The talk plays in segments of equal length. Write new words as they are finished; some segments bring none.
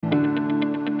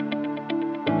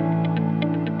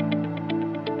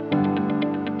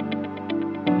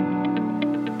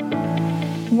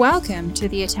Welcome to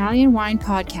the Italian Wine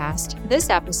Podcast.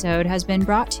 This episode has been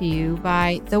brought to you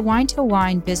by the Wine to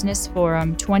Wine Business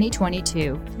Forum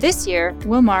 2022. This year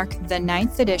will mark the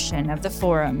 9th edition of the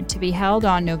forum to be held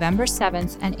on November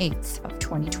 7th and 8th of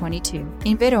 2022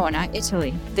 in Verona,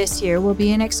 Italy. This year will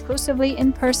be an exclusively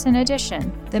in-person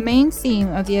edition. The main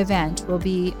theme of the event will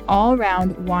be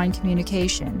all-round wine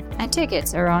communication, and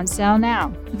tickets are on sale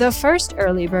now. The first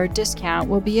early bird discount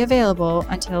will be available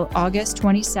until August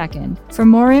 22nd. For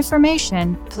more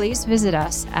information, please visit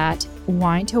us at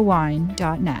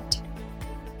winetowine.net.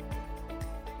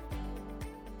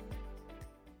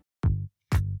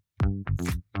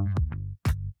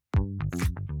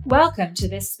 Welcome to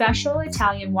this special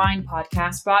Italian Wine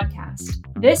Podcast broadcast.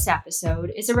 This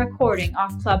episode is a recording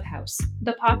off Clubhouse,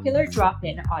 the popular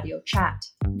drop-in audio chat.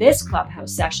 This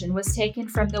Clubhouse session was taken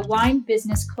from the Wine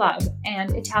Business Club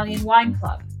and Italian Wine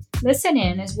Club. Listen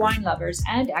in as wine lovers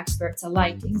and experts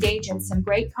alike engage in some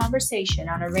great conversation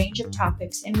on a range of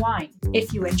topics in wine.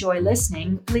 If you enjoy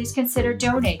listening, please consider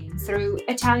donating through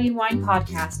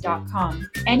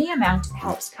ItalianWinePodcast.com. Any amount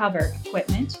helps cover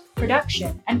equipment,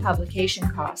 production, and publication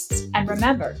costs. And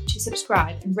remember to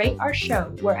subscribe and rate our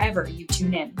show wherever you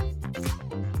tune in.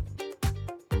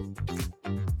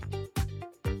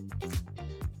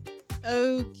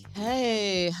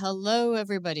 Okay. Hello,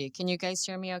 everybody. Can you guys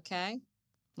hear me okay?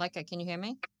 Leica, can you hear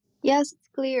me? Yes, it's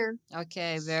clear.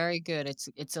 Okay, very good.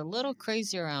 It's a little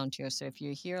crazy around here, so if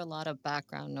you hear a lot of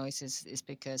background noises, it's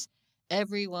because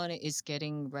everyone is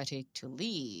getting ready to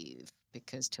leave.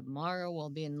 Because tomorrow we'll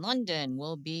be in London,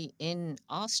 we'll be in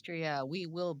Austria, we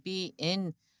will be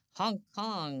in Hong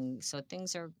Kong. So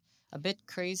things are a bit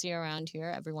crazy around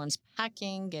here. Everyone's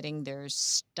packing, getting their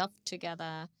stuff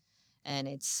together, and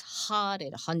it's hot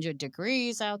at 100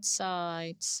 degrees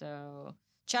outside. So,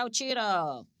 ciao,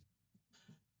 Ciro.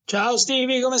 Ciao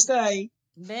Stevie, come stai?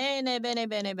 Bene, bene,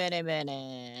 bene, bene,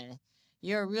 bene.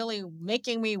 You're really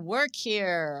making me work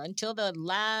here until the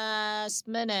last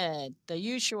minute, the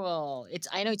usual.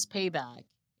 I know it's payback.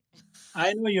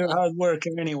 I know you're a hard worker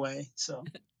anyway, so.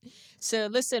 So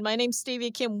listen, my name's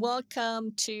Stevie Kim.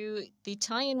 Welcome to the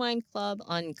Italian Wine Club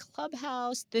on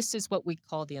Clubhouse. This is what we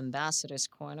call the Ambassador's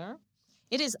Corner.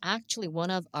 It is actually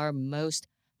one of our most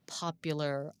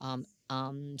popular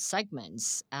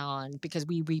segments because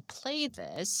we replay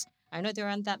this. I know there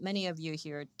aren't that many of you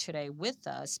here today with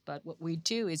us, but what we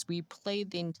do is we play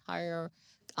the entire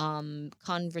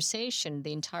conversation,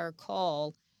 the entire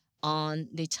call on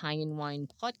the Italian Wine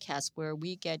Podcast, where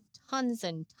we get tons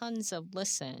and tons of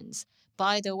listens.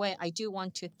 By the way, I do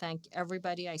want to thank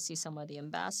everybody. I see some of the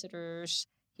ambassadors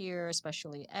here,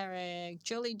 especially Eric,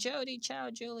 Julie, Jody, ciao,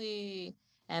 Julie,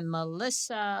 and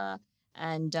Melissa.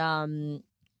 And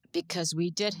because we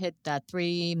did hit that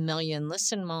 3 million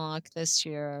listen mark this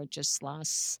year, just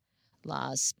last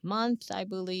month, I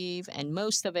believe, and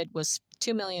most of it was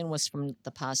 2 million was from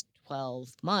the past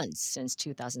 12 months since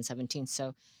 2017.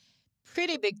 So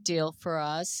pretty big deal for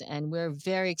us, and we're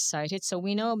very excited. So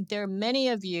we know there are many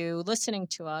of you listening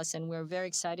to us, and we're very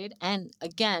excited. And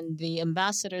again, the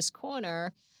Ambassador's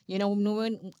Corner,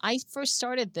 when I first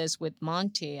started this with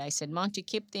Monty, I said, Monty,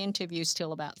 keep the interviews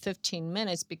till about 15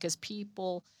 minutes because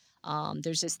people,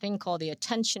 there's this thing called the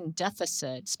attention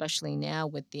deficit, especially now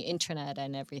with the internet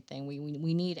and everything.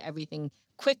 We need everything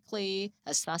quickly,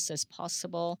 as fast as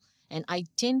possible. And I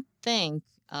didn't think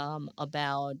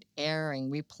about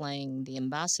replaying the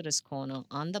Ambassador's Corner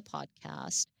on the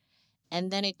podcast.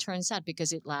 And then it turns out,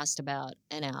 because it lasts about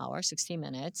an hour, 60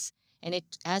 minutes, and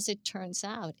as it turns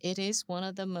out, it is one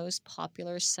of the most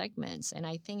popular segments. And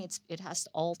I think it has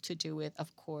all to do with,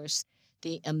 of course,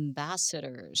 the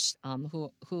ambassadors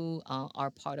who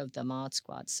are part of the Mod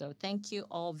Squad. So thank you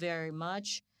all very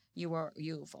much.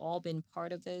 You've all been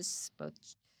part of this,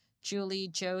 both Julie,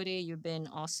 Jody, you've been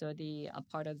also the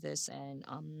part of this, and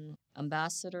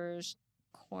Ambassadors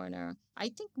Corner. I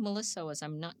think Melissa was,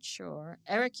 I'm not sure.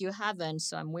 Eric, you haven't,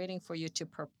 so I'm waiting for you to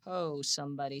propose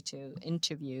somebody to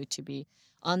interview to be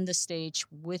on the stage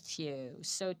with you.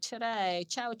 So today,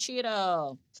 ciao,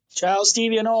 Ciro. Ciao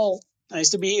Stevie and all. Nice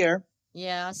to be here.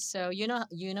 Yeah, so you know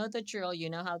the drill. You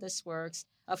know how this works.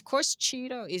 Of course,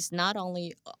 Ciro is not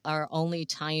only our only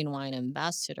Italian wine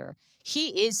ambassador.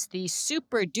 He is the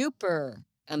super duper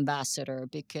ambassador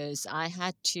because I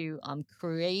had to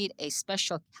create a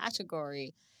special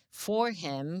category for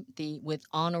him, with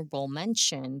honorable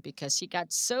mention, because he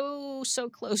got so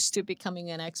close to becoming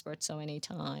an expert so many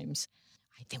times.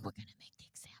 I think we're gonna make the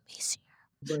exam easier.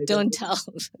 Don't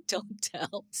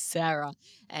tell Sarah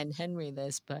and Henry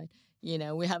this, but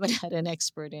we haven't had an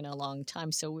expert in a long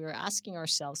time. So we were asking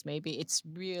ourselves, maybe it's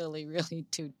really, really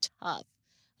too tough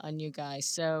on you guys.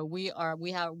 So we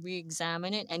have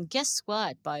re-examined it, and guess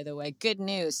what? By the way, good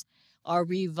news. Our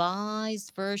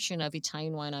revised version of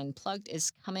Italian Wine Unplugged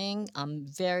is coming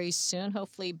very soon,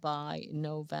 hopefully by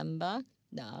November,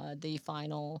 the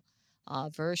final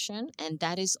version. And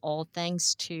that is all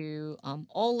thanks to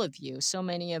all of you. So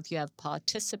many of you have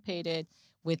participated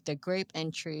with the grape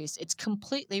entries. It's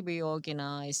completely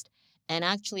reorganized. And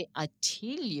actually,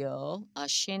 Attilio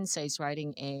Scienza is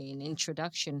writing an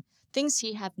introduction, things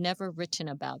he have never written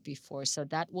about before. So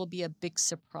that will be a big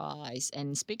surprise.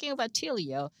 And speaking of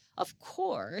Attilio, of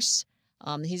course,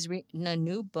 he's written a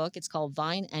new book. It's called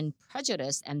Vine and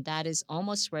Prejudice, and that is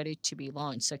almost ready to be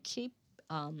launched. So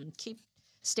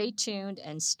stay tuned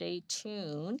and stay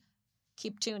tuned.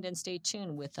 Keep tuned and stay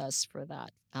tuned with us for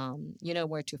that. You know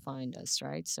where to find us,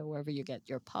 right? So wherever you get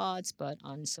your pods, but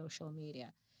on social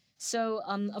media. So,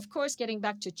 of course, getting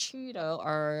back to Ciro,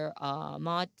 our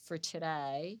mod for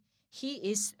today, he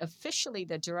is officially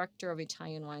the director of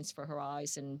Italian Wines for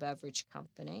Horizon Beverage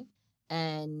Company.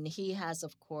 And he has,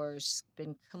 of course,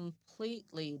 been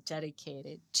completely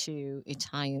dedicated to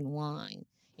Italian wine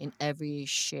in every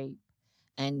shape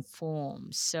and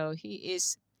form. So he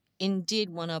is indeed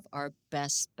one of our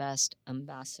best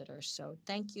ambassadors. So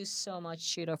thank you so much,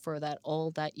 Chita, for that all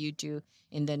that you do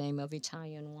in the name of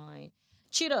Italian wine.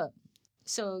 Chita,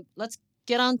 so let's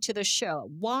get on to the show.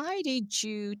 Why did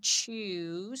you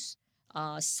choose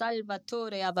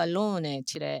Salvatore Avallone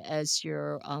today as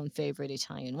your favorite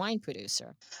Italian wine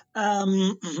producer?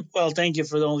 Um, well, thank you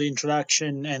for all the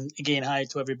introduction, and again, hi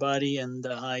to everybody, and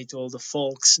hi to all the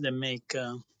folks that make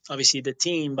obviously the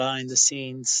team behind the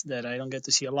scenes that I don't get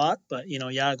to see a lot, but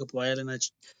Jacopo, Elena,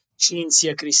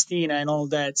 Cinzia, Cristina, and all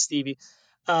that, Stevie.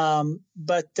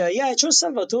 But yeah, I chose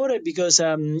Salvatore because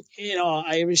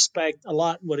I respect a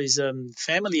lot what his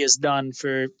family has done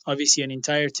for obviously an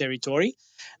entire territory,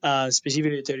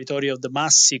 specifically the territory of the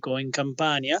Massico in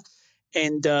Campania,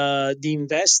 and the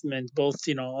investment, both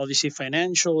obviously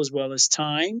financial as well as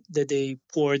time that they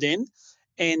poured in.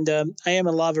 And I am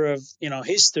a lover of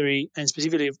history, and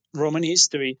specifically Roman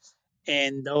history,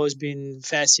 and always been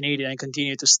fascinated. I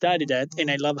continue to study that, and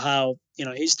I love how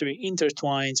history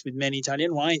intertwines with many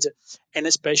Italian wines, and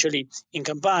especially in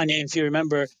Campania. If you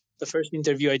remember, the first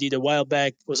interview I did a while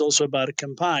back was also about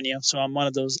Campania, so I'm one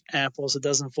of those apples that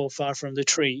doesn't fall far from the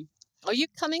tree. Are you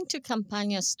coming to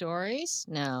Campania Stories?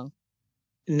 No.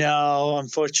 No,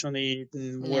 unfortunately,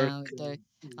 work. No,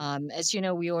 as you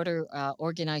know, we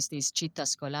organize these Città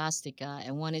Scolastica,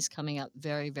 and one is coming up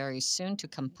very soon to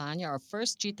Campania. Our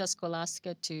first Città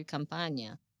Scolastica to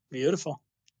Campania. Beautiful.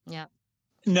 Yeah,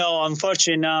 No,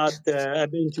 unfortunately not.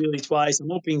 I've been to Italy twice. I'm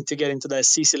hoping to get into that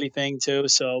Sicily thing too.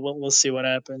 So we'll see what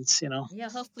happens. yeah.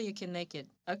 Hopefully you can make it.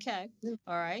 Okay,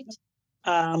 all right.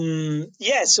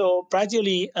 Yeah. So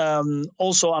practically,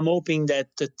 also I'm hoping that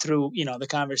through the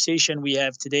conversation we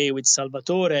have today with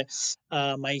Salvatore,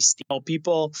 my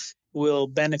people will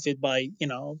benefit by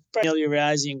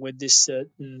familiarizing with this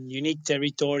unique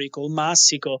territory called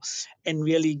Massico, and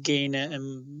really gain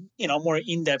more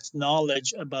in-depth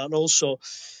knowledge about also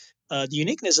the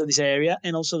uniqueness of this area,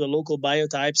 and also the local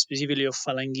biotypes, specifically of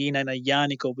Falanghina and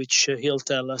Aglianico, which he'll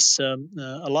tell us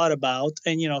a lot about.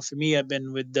 And for me, I've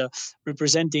been with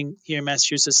representing here in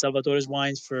Massachusetts Salvatore's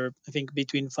wines for I think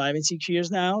between 5 and 6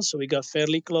 years now. So we got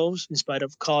fairly close in spite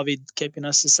of COVID keeping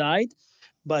us aside.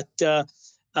 But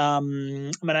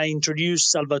I'm going to introduce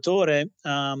Salvatore,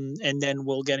 and then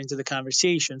we'll get into the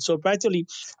conversation. So practically,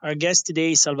 our guest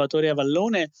today is Salvatore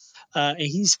Avallone, and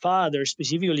his father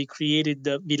specifically created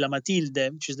the Villa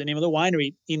Matilde, which is the name of the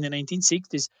winery, in the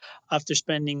 1960s, after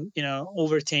spending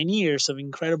over 10 years of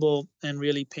incredible and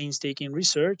really painstaking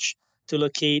research to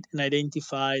locate and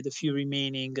identify the few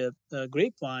remaining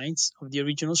grape vines of the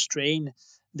original strain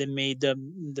that made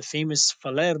the famous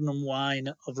Falernum wine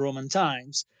of Roman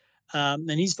times.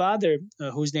 And his father,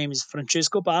 whose name is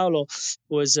Francesco Paolo,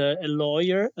 was a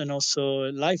lawyer and also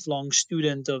a lifelong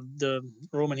student of the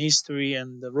Roman history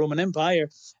and the Roman Empire,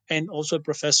 and also a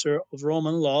professor of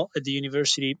Roman law at the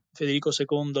University Federico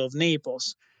II of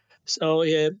Naples. So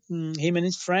him and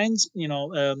his friends,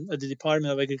 at the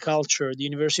Department of Agriculture at the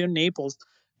University of Naples,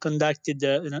 conducted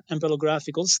an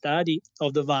empelographical study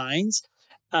of the vines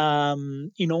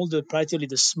in all the practically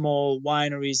the small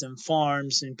wineries and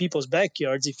farms in people's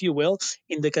backyards, if you will,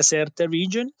 in the Caserta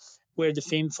region, where the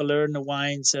famed Falerno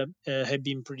wines have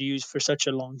been produced for such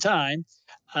a long time.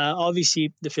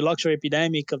 Obviously, the phylloxera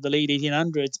epidemic of the late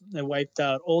 1800s wiped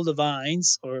out all the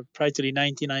vines, or practically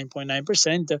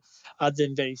 99.9%, other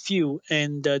than very few.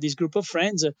 And this group of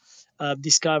friends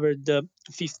discovered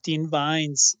 15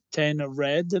 vines, 10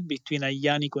 red between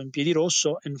Aglianico and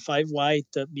Piedirosso, and 5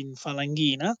 white in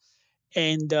Falanghina.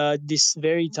 And this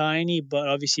very tiny but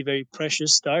obviously very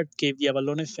precious start gave the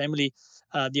Avallone family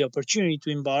the opportunity to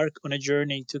embark on a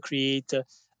journey to create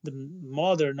the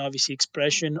modern, obviously,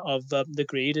 expression of the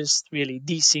greatest, really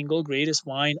the single greatest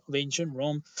wine of ancient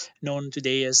Rome, known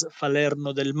today as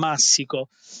Falerno del Massico.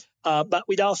 But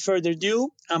without further ado,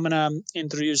 I'm gonna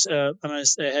introduce. I'm gonna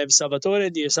have Salvatore.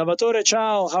 Dear Salvatore,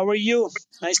 ciao. How are you?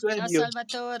 Nice to have Ciao, you.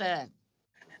 Salvatore.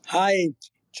 Hi,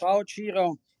 ciao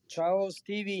Ciro, ciao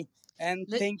Stevie, and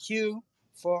Li- thank you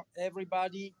for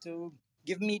everybody to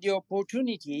give me the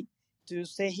opportunity to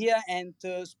stay here and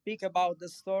to speak about the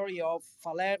story of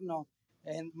Falerno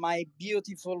and my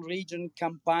beautiful region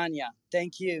Campania.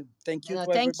 Thank you to Thank you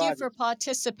everybody. for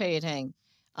participating.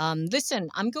 Listen,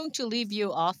 I'm going to leave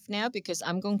you off now because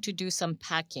I'm going to do some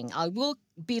packing. I will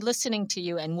be listening to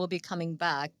you and we'll be coming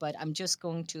back, but I'm just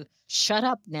going to shut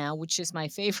up now, which is my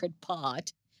favorite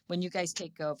part when you guys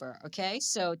take over. Okay,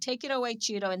 so take it away,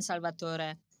 Ciro and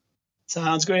Salvatore.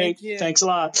 Sounds great. Thank you. Thanks a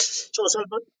lot. So,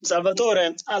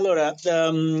 Salvatore, allora,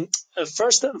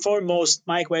 first and foremost,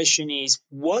 my question is,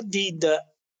 what did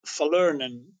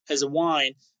Falernum as a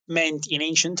wine meant in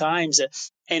ancient times,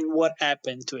 and what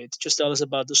happened to it? Just tell us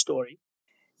about the story.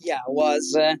 Yeah,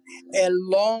 was a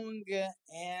long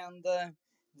and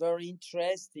very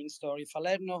interesting story.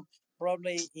 Falerno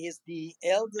probably is the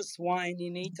eldest wine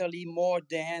in Italy, more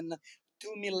than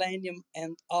 2 millennium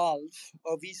and half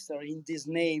of history in this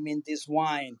name, in this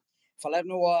wine.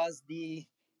 Falerno was the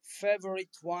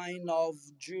favorite wine of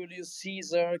Julius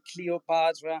Caesar,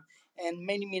 Cleopatra, and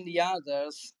many, many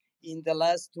others in the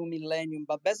last 2 millennium,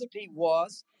 but basically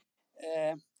was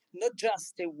uh, not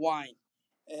just a wine.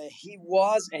 He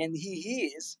was and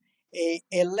he is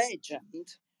a legend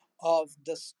of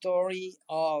the story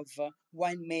of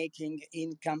winemaking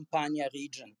in Campania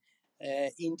region.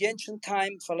 In the ancient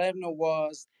time, Falerno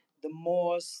was the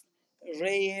most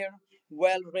rare,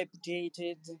 well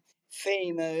reputed,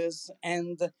 famous,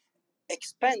 and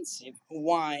expensive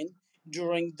wine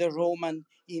during the Roman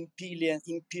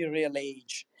imperial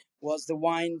age. Was the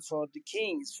wine for the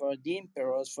kings, for the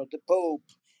emperors, for the pope,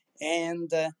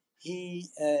 and he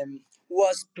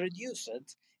was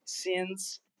produced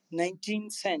since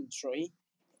 19th century,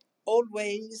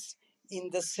 always in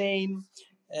the same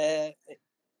uh,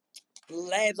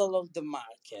 level of the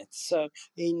market. So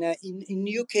in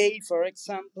UK, for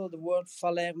example, the word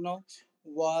Falerno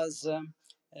was um,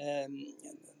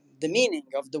 the meaning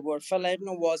of the word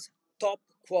Falerno was top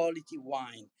quality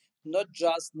wine, not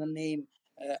just the name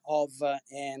of a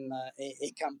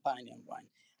Campanian wine.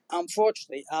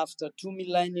 Unfortunately, after 2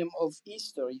 millennium of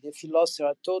history, the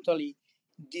philosopher totally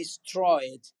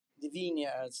destroyed the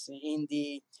vineyards in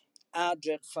the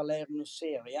Ager Falernus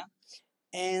area,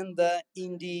 and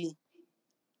in the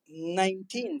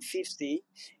 1950,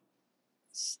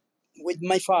 with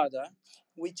my father,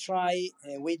 we try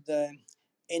with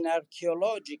an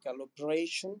archaeological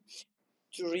operation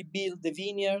to rebuild the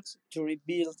vineyards, to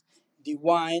rebuild the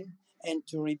wine, and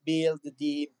to rebuild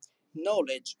the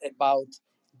knowledge about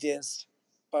this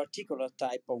particular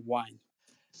type of wine.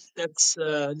 That's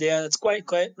yeah, that's quite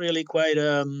really quite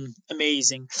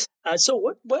amazing. So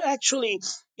what actually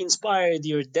inspired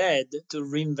your dad to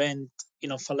reinvent,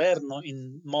 Falerno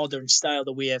in modern style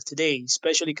that we have today,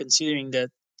 especially considering that,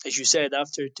 as you said,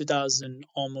 after 2000,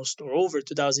 almost or over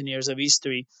 2000 years of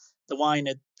history, the wine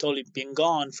had totally been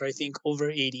gone for, I think, over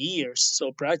 80 years.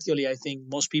 So practically, I think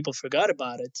most people forgot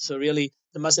about it. So really,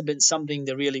 there must have been something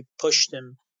that really pushed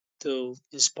him to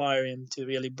inspire him to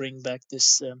really bring back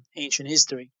this ancient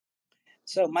history.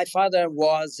 So my father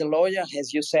was a lawyer,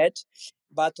 as you said,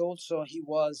 but also he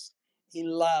was in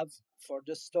love for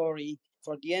the story,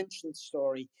 for the ancient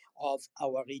story of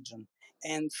our region.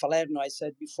 And Falerno, I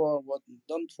said before, what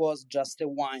don't was just a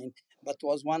wine, but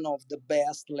was one of the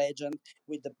best legend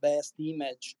with the best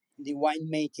image in the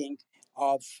winemaking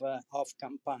of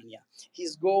Campania.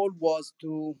 His goal was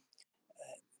to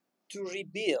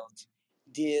rebuild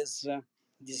this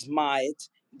this myth,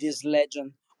 this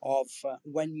legend of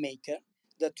winemaker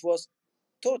that was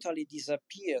totally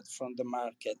disappeared from the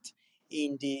market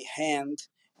in the end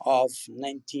of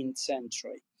 19th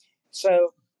century.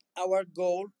 So our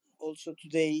goal also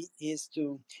today is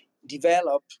to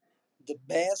develop the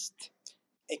best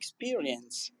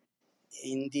experience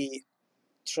in the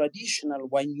traditional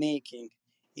winemaking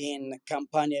in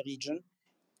Campania region,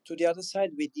 to the other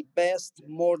side with the best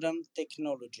modern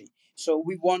technology. So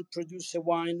we want to produce a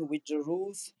wine with the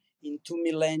roots in 2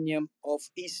 millennium of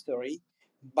history,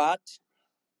 but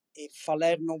a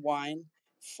Falerno wine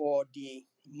for the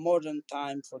modern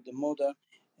time, for the modern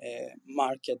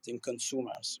market and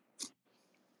consumers.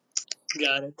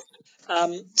 Got it.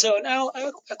 So now I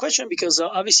have a question because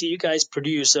obviously you guys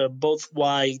produce both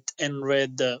white and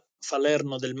red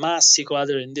Falerno del Massico,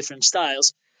 other in different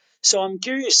styles. So I'm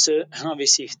curious, and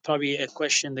obviously it's probably a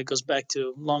question that goes back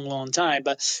to long, long time,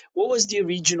 but what was the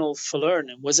original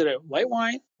Falerno? Was it a white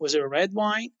wine? Was it a red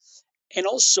wine? And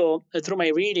also through my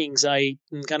readings, I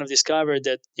kind of discovered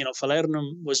that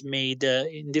Falernum was made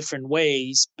in different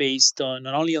ways based on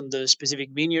not only on the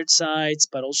specific vineyard sites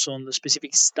but also on the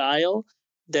specific style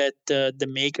that the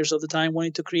makers of the time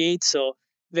wanted to create. So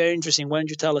very interesting. Why don't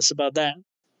you tell us about that?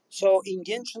 So in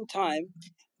the ancient time,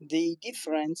 the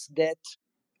difference that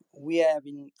we have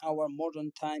in our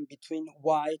modern time between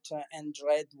white and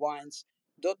red wines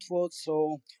that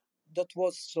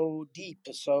was so deep.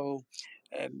 So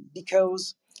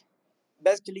because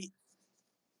basically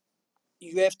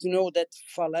you have to know that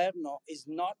Falerno is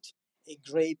not a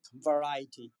grape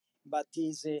variety, but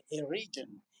is a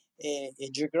region, a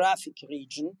geographic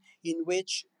region in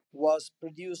which was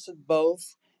produced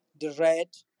both the red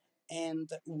and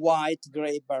white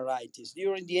grape varieties.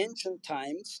 During the ancient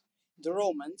times, the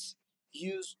Romans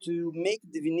used to make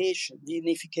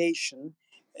vinification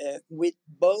with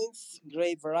both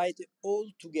grape variety all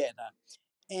together,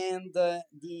 and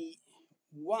the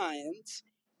wines,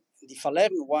 the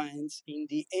Falern wines in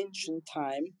the ancient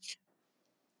time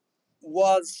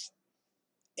was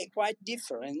a quite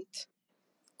different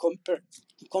compared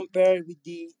compared with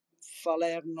the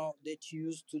Falerno that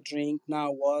used to drink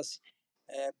now was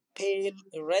pale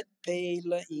red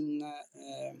pale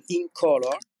in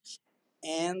color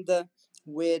and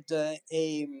with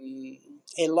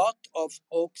a lot of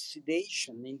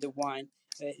oxidation in the wine.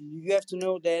 You have to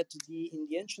know that in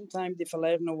the ancient time, the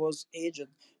Falerno was aged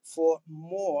for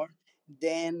more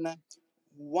than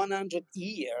 100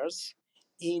 years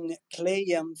in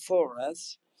clayam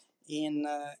forest, and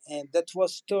that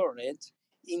was stored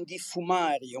in the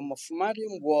fumarium.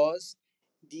 Fumarium was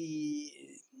the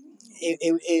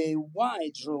a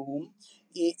wide room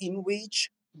in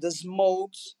which the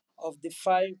smokes of the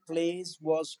fireplace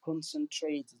was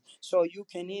concentrated. So you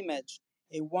can imagine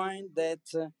a wine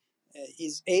that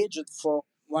is aged for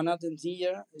 100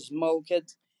 years,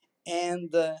 smoked,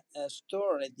 and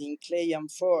stored in clay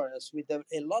amphoras with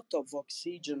a lot of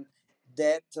oxygen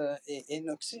that an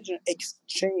oxygen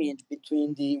exchange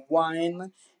between the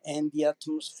wine and the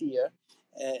atmosphere.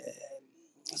 Uh,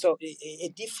 so a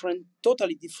different,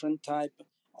 totally different type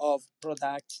of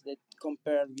products that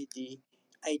compare with the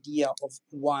idea of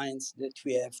wines that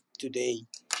we have today.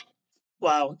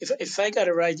 Wow. If I got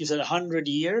it right, you said 100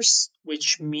 years,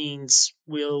 which means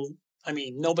I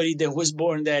mean, nobody that was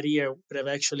born that year would have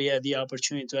actually had the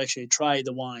opportunity to actually try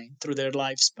the wine through their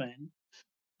lifespan.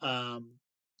 Um,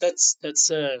 that's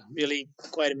really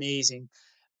quite amazing.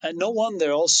 No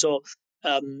wonder also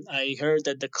I heard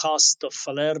that the cost of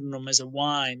Falernum as a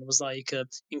wine was like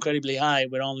incredibly high,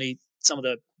 where only some of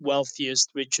the wealthiest,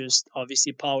 richest,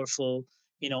 obviously powerful,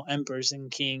 emperors and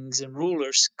kings and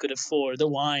rulers could afford the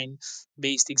wine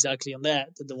based exactly on that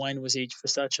the wine was aged for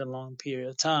such a long period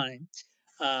of time.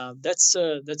 That's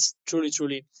truly,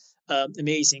 truly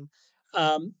amazing.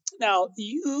 Now,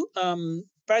 you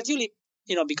practically,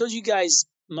 because you guys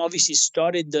obviously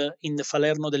started in the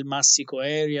Falerno del Massico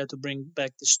area to bring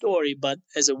back the story, but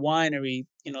as a winery,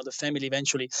 the family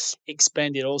eventually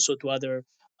expanded also to other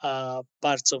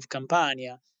parts of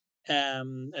Campania,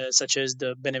 such as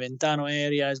the Beneventano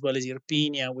area as well as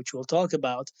Irpinia, which we'll talk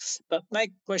about. But my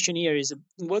question here is,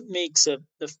 what makes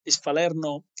this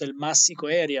Falerno del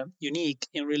Massico area unique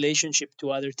in relationship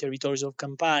to other territories of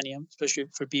Campania, especially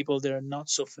for people that are not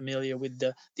so familiar with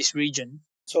this region?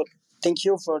 So thank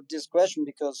you for this question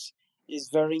because it's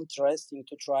very interesting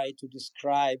to try to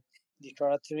describe the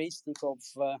characteristic of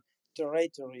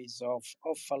territories of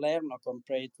Falerno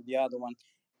compared to the other one.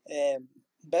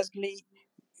 Basically,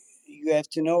 you have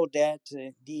to know that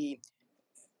the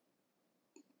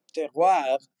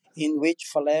terroir in which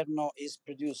Falerno is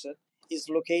produced is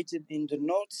located in the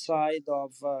north side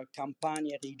of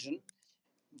Campania region,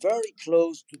 very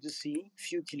close to the sea,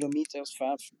 few kilometers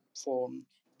far from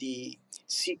the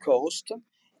sea coast,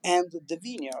 and the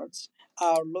vineyards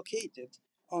are located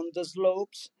on the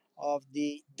slopes of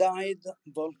the died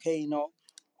volcano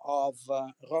of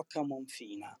Rocca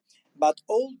Monfina. But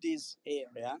all this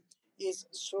area is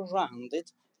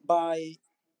surrounded by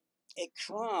a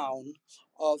crown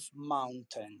of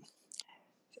mountain.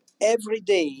 Every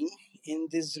day in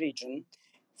this region,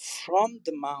 from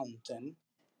the mountain,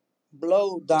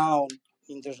 blow down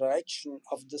in the direction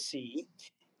of the sea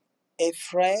a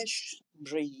fresh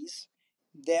breeze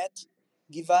that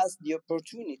give us the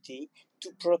opportunity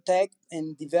to protect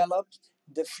and develop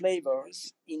the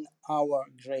flavors in our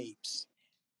grapes.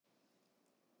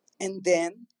 And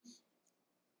then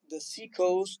the sea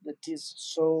coast that is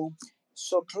so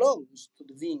close to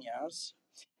the vineyards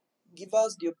give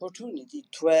us the opportunity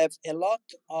to have a lot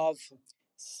of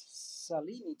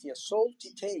salinity, a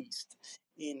salty taste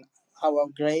in our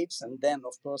grapes and then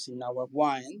of course in our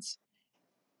wines,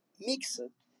 mixed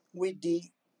with the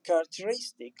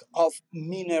characteristic of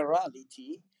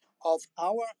minerality of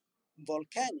our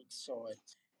volcanic soil,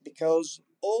 because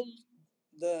all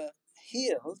the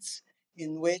hills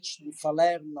in which the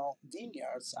Falerno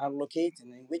vineyards are located,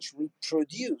 in which we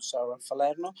produce our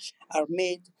Falerno, are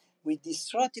made with the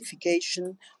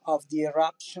stratification of the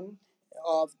eruption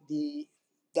of the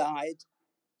died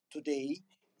today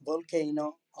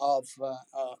volcano of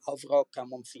Rocca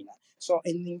Monfina. So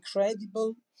an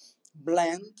incredible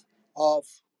blend of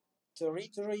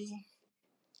territory,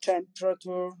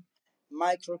 temperature,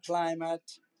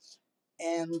 microclimate,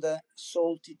 and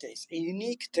salty taste. A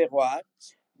unique terroir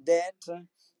that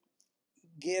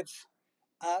gives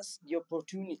us the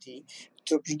opportunity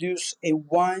to produce a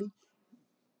wine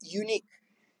unique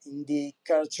in the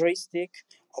characteristic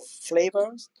of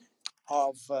flavors,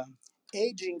 of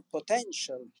aging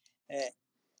potential. Uh,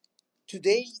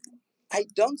 Today, I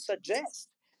don't suggest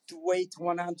to wait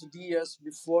 100 years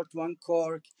before to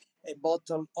uncork a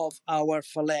bottle of our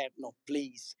Falerno,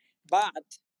 please. But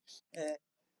uh,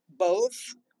 both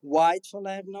white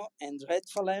Falerno and red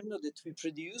Falerno that we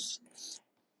produce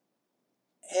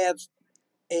have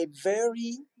a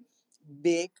very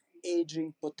big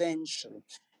aging potential.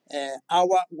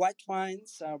 Our white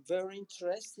wines are very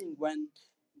interesting when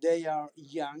they are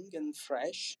young and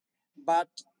fresh, but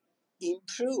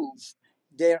improve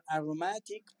their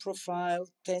aromatic profile,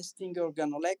 testing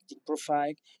organoleptic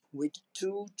profile with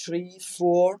 2, 3,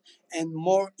 4, and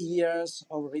more years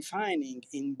of refining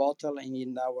in bottle and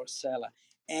in our cellar.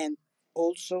 And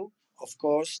also, of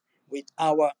course, with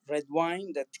our red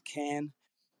wine that can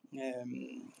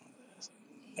um,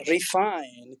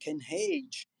 refine, can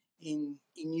age in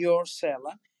your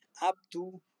cellar up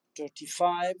to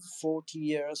 35, 40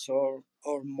 years or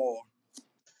more.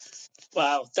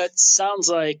 Wow, that sounds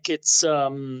like it's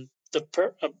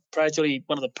practically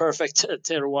one of the perfect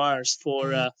terroirs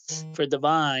for the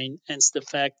vine, hence the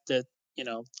fact that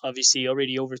obviously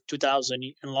already over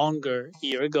 2,000 and longer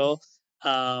year ago,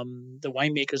 the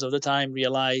winemakers of the time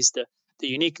realized the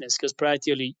uniqueness, because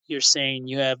practically you're saying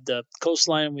you have the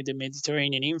coastline with the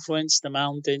Mediterranean influence, the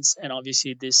mountains, and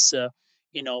obviously this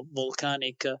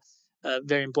volcanic,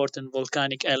 very important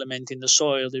volcanic element in the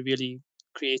soil that really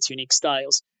creates unique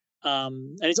styles.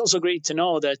 And it's also great to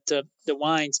know that the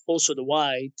wines, also the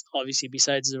white, obviously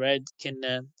besides the red,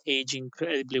 can age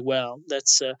incredibly well.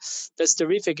 That's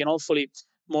terrific, and hopefully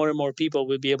more and more people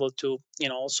will be able to,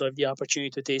 also have the opportunity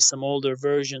to taste some older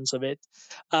versions of it.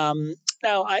 Now,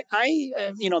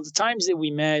 the times that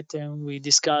we met and we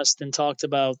discussed and talked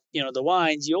about, the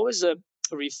wines, you always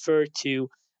refer to.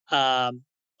 Um,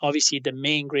 Obviously, the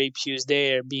main grapes used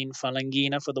there being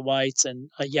Falanghina for the whites and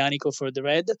Aglianico for the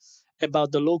red,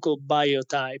 about the local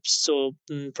biotypes. So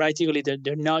practically,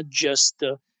 they're not just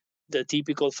the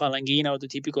typical Falangina or the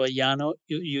typical Ayano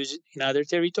used in other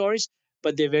territories,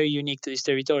 but they're very unique to this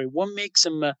territory. What makes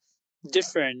them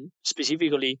different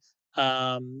specifically?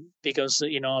 Because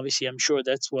obviously, I'm sure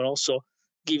that's what also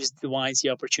gives the wines the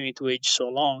opportunity to age so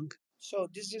long. So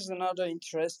this is another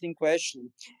interesting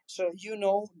question. So you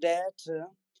know that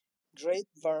grape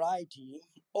variety,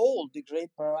 all the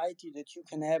grape variety that you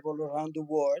can have all around the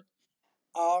world,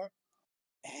 are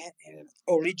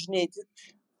originated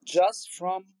just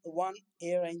from one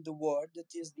area in the world,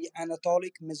 that is the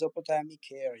Anatolic Mesopotamic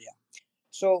area.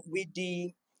 So with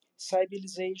the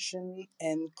civilization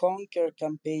and conquer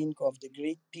campaign of the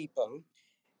Greek people,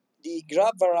 the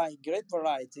grape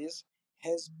varieties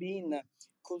has been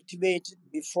cultivated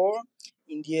before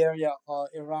in the area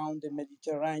around the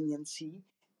Mediterranean Sea,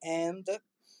 and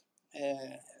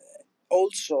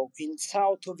also in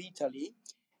south of Italy.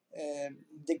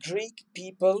 The Greek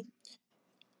people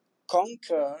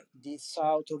conquered the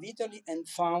south of Italy and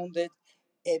founded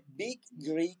a big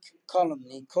Greek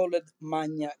colony called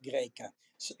Magna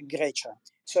Grecia.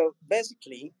 So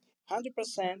basically,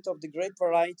 100% of the grape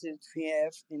varieties we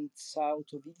have in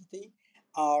south of Italy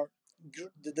are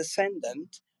the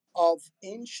descendant of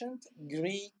ancient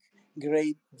Greek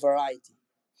grape variety.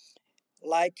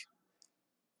 Like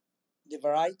the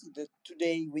variety that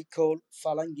today we call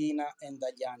Falanghina and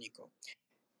Aglianico.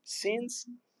 Since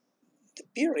the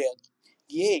period,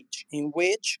 the age in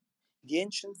which the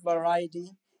ancient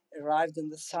variety arrived in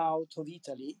the south of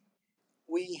Italy,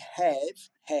 we have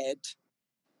had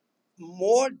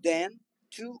more than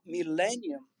 2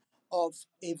 millennia of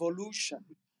evolution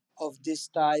of this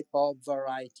type of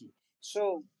variety.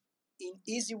 So, in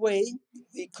easy way,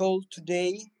 we call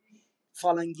today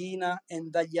Falanghina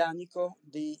and Daglianico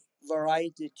the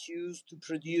variety that used to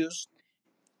produce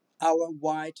our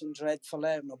white and red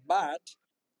Falerno. But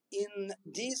in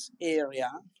this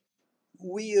area,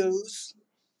 we use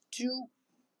two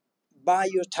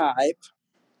biotype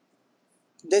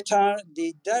that are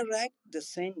the direct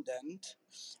descendant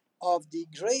of the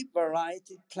grape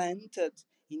variety planted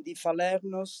in the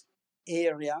Falernos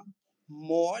area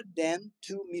more than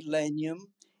 2 millennium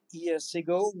years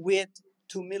ago, with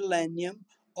 2 millennium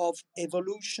of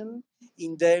evolution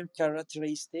in their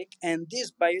characteristic, and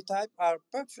these biotypes are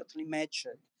perfectly matched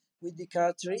with the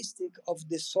characteristic of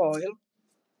the soil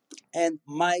and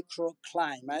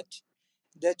microclimate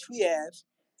that we have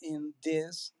in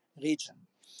this region.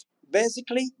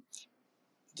 Basically,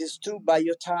 these two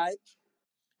biotypes,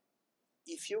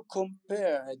 if you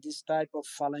compare this type of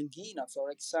Falanghina, for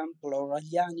example, or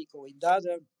Aglianico with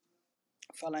other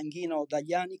Falanghina or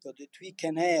Daglianico that we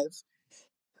can have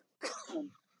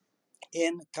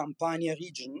in Campania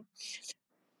region,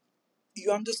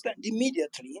 you understand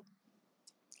immediately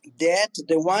that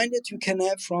the wine that you can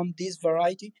have from this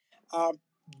variety are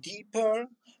deeper,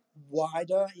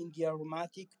 wider in the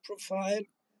aromatic profile,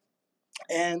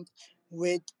 and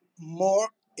with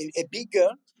a bigger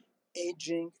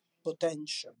aging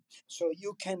potential. So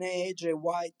you can age a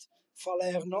white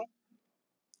Falerno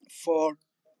for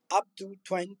up to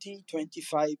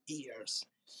 20-25 years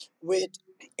with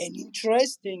an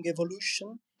interesting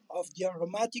evolution of the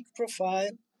aromatic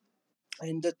profile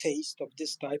and the taste of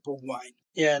this type of wine.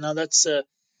 Yeah, no, that's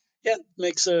yeah,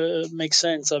 makes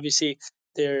sense. Obviously,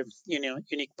 they're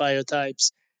unique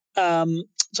biotypes.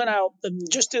 So now,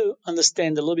 just to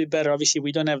understand a little bit better, obviously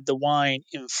we don't have the wine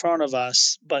in front of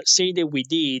us, but say that we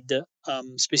did,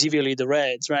 specifically the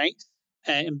reds, right?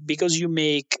 And because you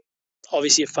make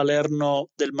obviously a Falerno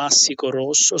del Massico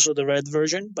Rosso, so the red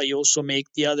version, but you also make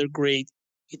the other great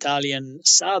Italian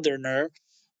Southerner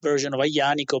version of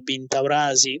Aglianico, being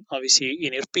Taurasi, obviously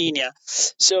in Irpinia.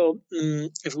 So,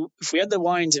 if we had the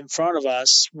wines in front of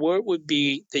us, what would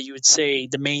be that you would say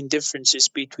the main differences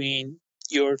between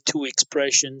your two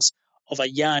expressions of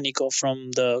Aglianico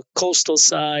from the coastal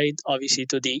side, obviously,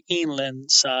 to the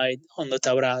inland side on the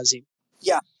Taurasi?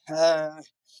 Yeah,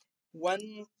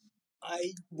 when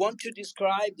I want to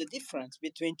describe the difference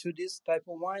between two this type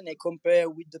of wine, I compare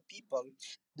with the people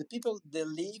that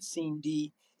lives in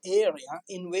the area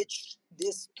in which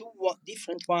these two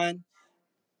different wines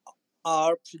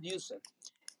are produced.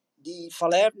 The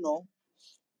Falerno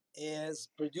is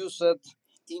produced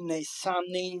in a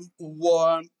sunny,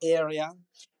 warm area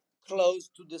close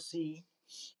to the sea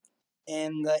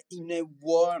and in a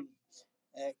warm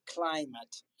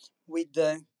climate with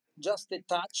just a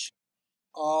touch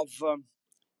of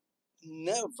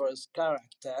nervous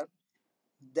character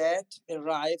that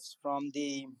arrives from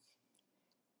the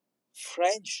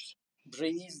fresh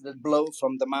breeze that blows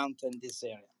from the mountain this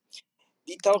area.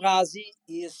 The Taurasi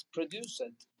is produced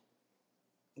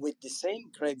with the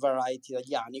same grape variety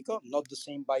Aglianico, not the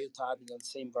same biotype, not the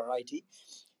same variety,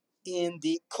 in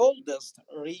the coldest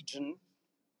region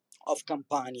of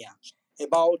Campania,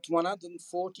 about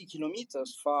 140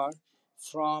 kilometers far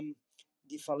from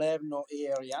the Falerno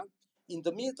area, in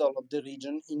the middle of the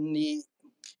region, in the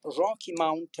Rocky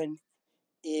Mountain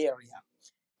area,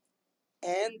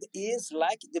 and is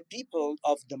like the people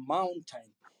of the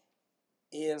mountain,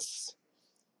 is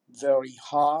very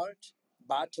hard,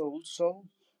 but also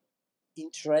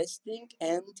interesting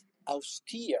and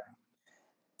austere,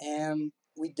 and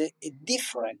with a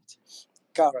different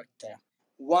character.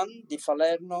 One, the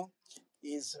Falerno,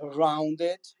 is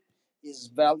rounded, is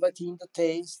velvety in the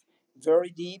taste, very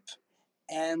deep,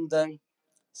 and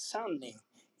sunny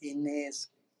in his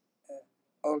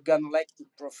organoleptic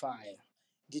profile.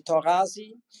 The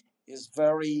Torasi is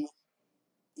very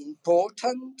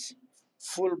important,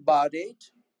 full bodied,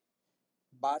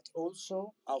 but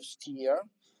also austere,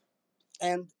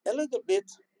 and a little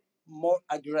bit more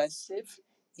aggressive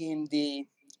in the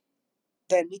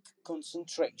tannic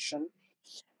concentration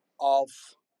of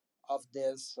of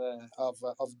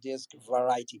this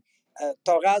variety.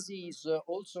 Taurasi is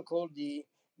also called the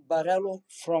Barolo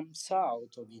from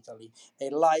south of Italy. A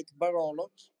like Barolo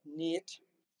need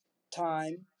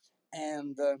time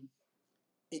and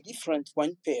a different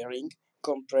wine pairing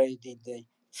comprende the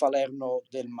Falerno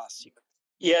del Massico.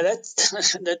 Yeah,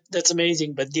 that's that's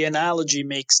amazing. But the analogy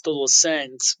makes total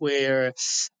sense. Where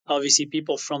obviously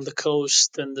people from the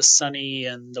coast and the sunny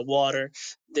and the water,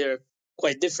 they're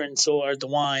quite different. So are the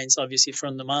wines, obviously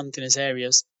from the mountainous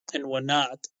areas and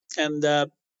whatnot. And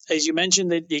as you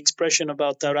mentioned, the expression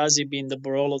about Taurasi being the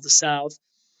Barolo of the South,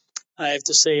 I have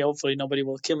to say, hopefully nobody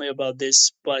will kill me about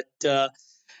this, but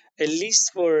at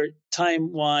least for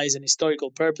time wise and historical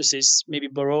purposes, maybe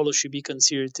Barolo should be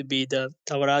considered to be the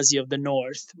Taurasi of the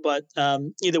North. But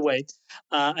either way,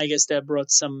 I guess that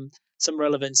brought some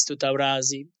relevance to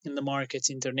Taurasi in the markets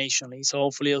internationally. So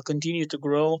hopefully it'll continue to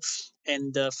grow,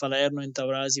 and Falerno and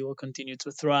Taurasi will continue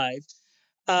to thrive.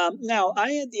 Now,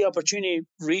 I had the opportunity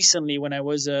recently when I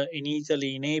was in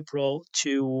Italy in April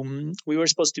to, we were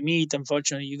supposed to meet.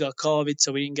 Unfortunately, you got COVID,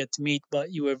 so we didn't get to meet,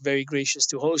 but you were very gracious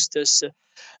to host us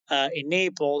in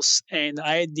Naples, and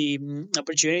I had the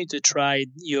opportunity to try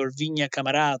your Vigna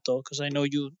Camarato because I know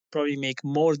you probably make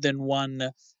more than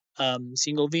one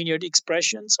single vineyard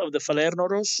expressions of the Falerno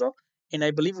Rosso. And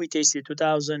I believe we tasted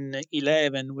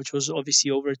 2011, which was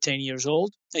obviously over 10 years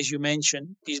old. As you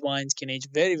mentioned, these wines can age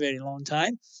very, very long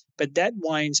time. But that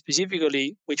wine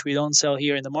specifically, which we don't sell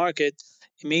here in the market,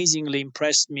 amazingly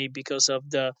impressed me because of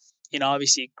the,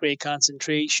 obviously great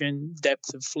concentration,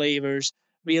 depth of flavors,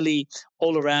 really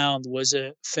all around was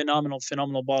a phenomenal,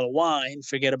 phenomenal bottle of wine.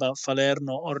 Forget about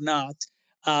Falerno or not.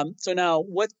 So now,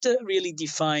 what really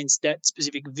defines that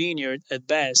specific vineyard at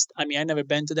best? I mean, I never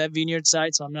been to that vineyard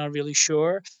site, so I'm not really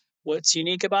sure what's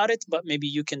unique about it. But maybe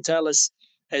you can tell us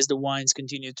as the wines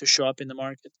continue to show up in the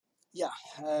market. Yeah,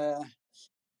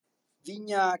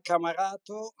 Vigna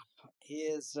Camarato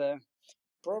is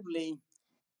probably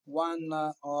one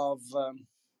of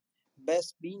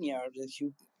best vineyard that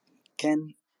you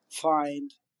can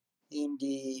find in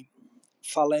the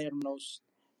Falerno's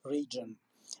region.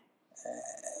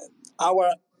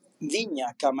 Our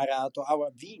Vigna Camarato, our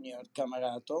vineyard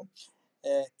Camarato,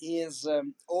 is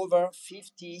over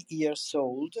 50 years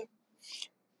old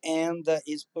and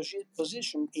is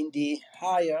positioned in the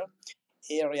higher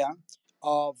area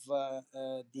of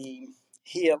the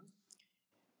hill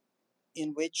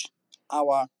in which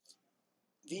our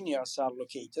vineyards are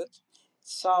located,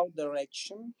 south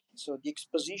direction. So the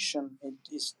exposition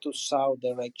is to south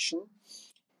direction,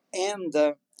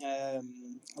 and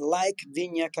like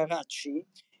Vigna Caracci,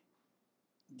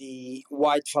 the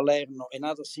white Falerno,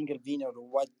 another single vineyard of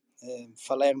white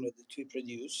Falerno that we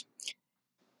produce,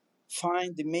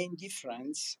 find the main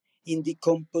difference in the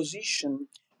composition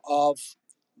of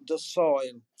the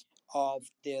soil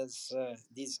of this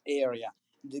area.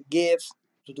 They give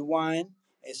to the wine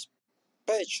a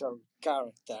special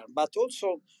character, but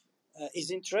also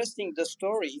is interesting the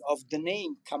story of the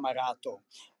name Camarato.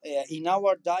 In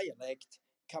our dialect,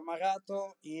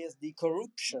 Camarato is the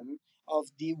corruption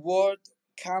of the word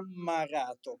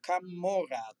camarato,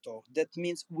 camorato, that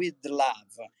means with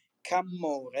love.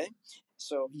 Camore,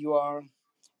 so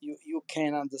you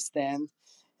can understand,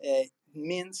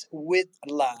 means with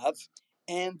love.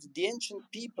 And the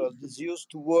ancient people that used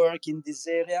to work in this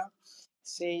area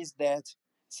says that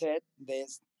said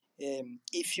this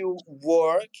if you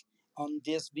work on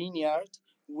this vineyard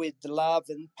with love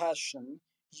and passion,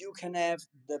 you can have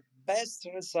the best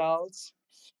results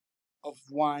of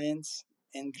wines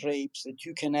and grapes that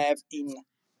you can have in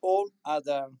all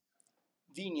other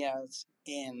vineyards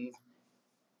in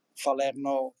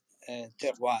Falerno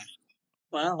terroir.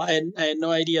 Wow, I had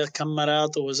no idea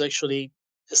Camarato was actually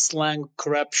a slang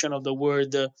corruption of the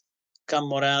word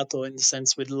Camorato in the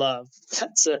sense with love.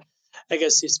 That's I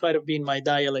guess, in spite of being my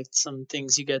dialect, some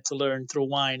things you get to learn through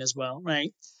wine as well,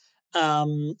 right?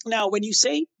 Now, when you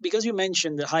say, because you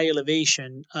mentioned the high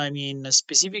elevation, I mean,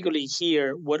 specifically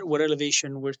here, what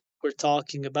elevation we're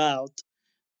talking about,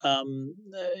 in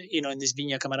this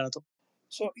Vigna Camarato?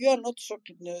 So you are not so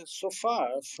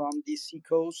far from the sea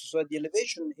coast, so the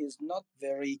elevation is not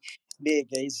very big.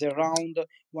 It's around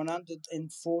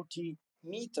 140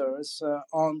 meters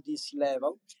on the sea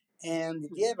level, and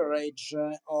the average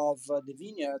of the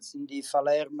vineyards in the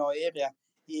Falerno area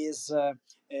is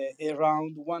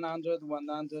around 100,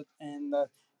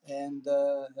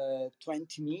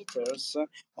 120 meters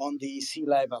on the sea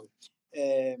level.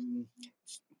 Um,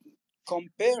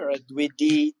 Compared with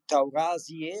the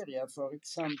Taurasi area, for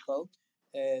example,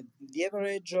 the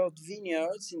average of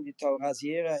vineyards in the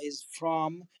Taurasi area is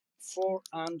from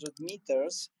 400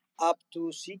 meters up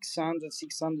to 600,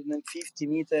 650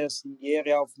 meters in the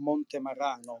area of Monte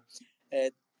Marano.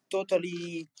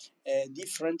 Totally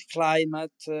different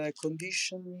climate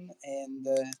condition and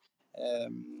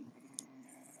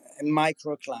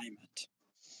microclimate.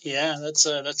 Yeah,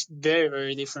 that's very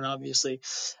very different, obviously.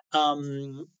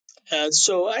 Um,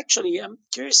 so actually, I'm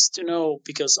curious to know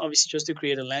because obviously, just to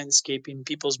create a landscape in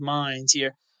people's minds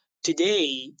here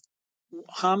today,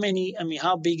 how many? I mean,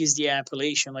 how big is the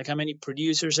appellation? Like, how many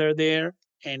producers are there,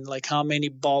 and like how many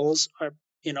bottles are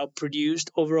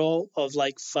produced overall of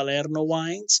like Falerno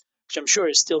wines, which I'm sure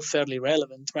is still fairly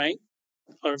relevant, right?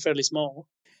 Or fairly small.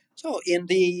 So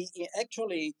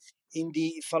actually in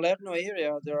the Falerno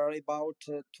area, there are about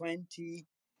 20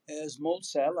 small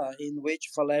cellar in which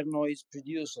Falerno is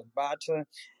produced. But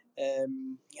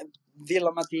um,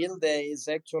 Villa Matilde is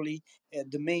actually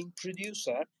the main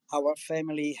producer. Our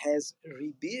family has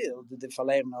rebuilt the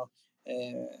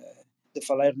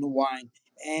Falerno wine,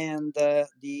 and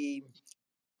the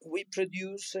we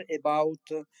produce about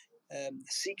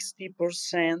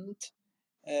 60%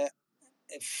 uh,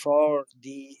 for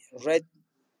the red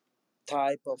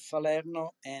type of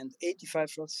Falerno and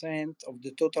 85% of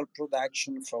the total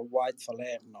production for white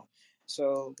Falerno.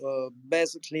 So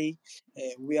basically,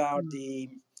 we are the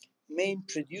main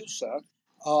producer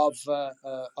of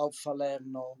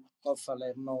Falerno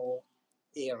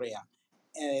area.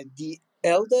 The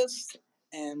eldest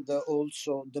and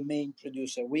also the main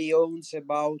producer. We own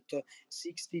about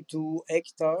 62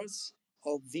 hectares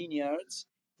of vineyards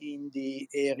in the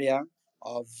area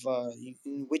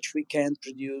in which we can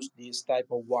produce this type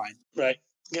of wine. Right.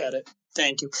 Got it.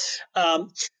 Thank you.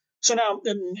 Um, so now,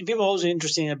 people are also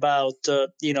interested about,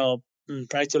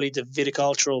 practically the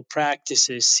viticultural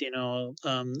practices,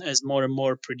 as more and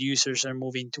more producers are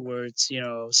moving towards,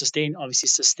 obviously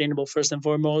sustainable first and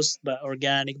foremost, but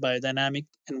organic, biodynamic,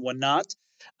 and whatnot.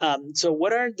 So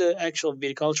what are the actual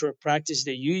viticultural practices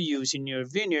that you use in your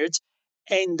vineyards?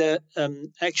 And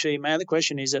actually, my other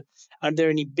question is, are there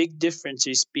any big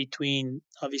differences between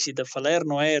obviously the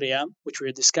Falerno area, which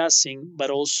we're discussing, but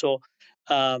also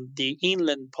the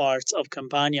inland parts of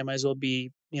Campania might as well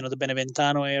be, the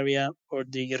Beneventano area or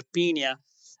the Irpinia,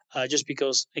 just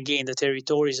because again the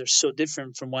territories are so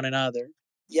different from one another.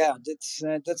 Yeah,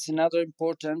 that's another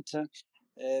important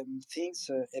things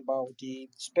about the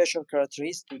special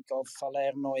characteristic of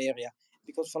Falerno area,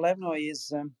 because Falerno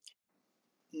is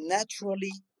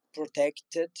naturally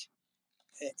protected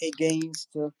against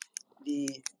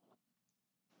the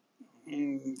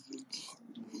mm,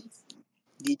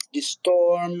 the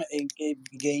storm,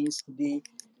 against the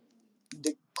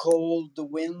cold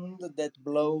wind that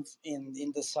blows in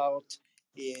the south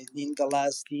in the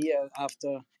last year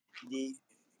after the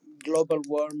global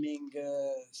warming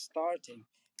starting.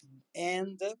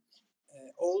 And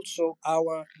also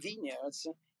our vineyards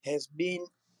has been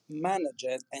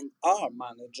managed and are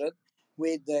managed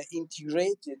with the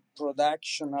integrated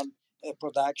production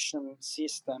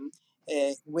system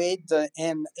with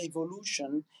an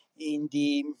evolution in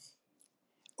the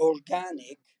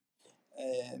organic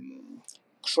um,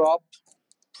 crop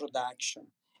production.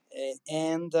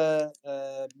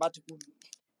 But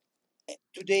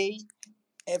today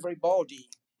everybody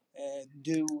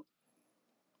do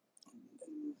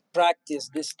practice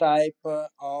this type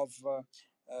of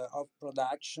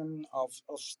production of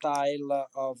style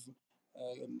of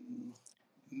um,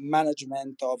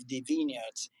 management of the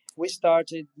vineyards. We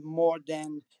started more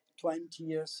than 20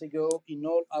 years ago in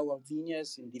all our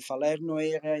vineyards in the Falerno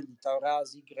area, in the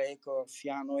Taurasi, Greco,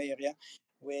 Fiano area,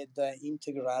 with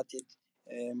integrated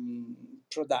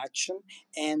production.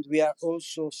 And we are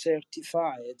also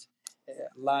certified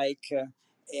like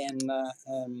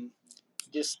in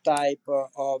this type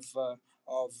of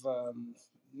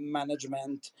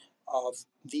management of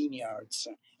vineyards.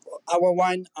 Our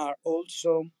wine are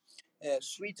also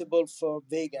suitable for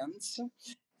vegans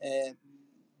uh,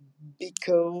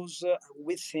 because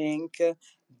we think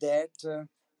that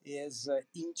is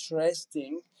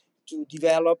interesting to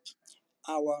develop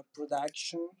our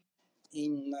production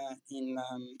in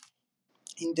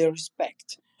the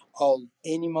respect of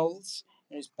animals,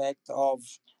 respect of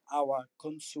our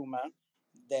consumer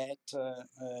that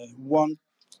want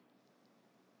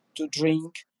to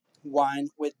drink wine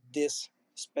with this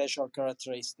special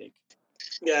characteristic.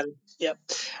 Yeah, yeah.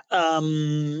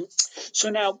 So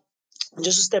now,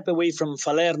 just a step away from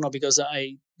Falerno, because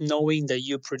I knowing that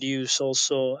you produce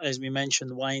also, as we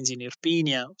mentioned, wines in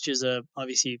Irpinia, which is a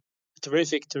obviously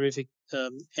terrific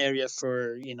area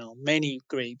for many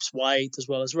grapes, white as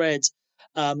well as reds.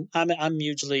 I'm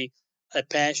usually a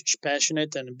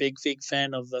passionate and a big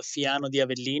fan of Fiano di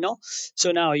Avellino.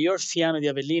 So now your Fiano di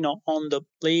Avellino on the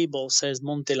label says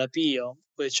Montelapio,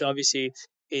 which obviously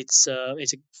it's a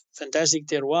fantastic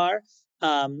terroir.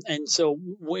 And so,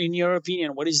 in your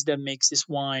opinion, what is that makes this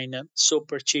wine so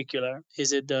particular?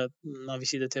 Is it the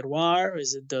obviously the terroir?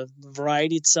 Is it the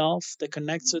variety itself that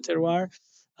connects to terroir?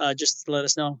 Just let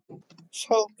us know.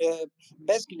 So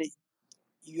basically,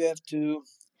 you have to.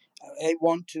 I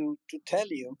want to tell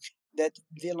you that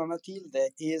Villa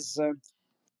Matilde is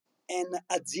an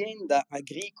azienda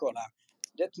agricola.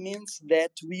 That means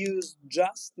that we use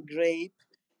just grape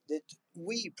that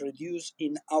we produce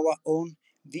in our own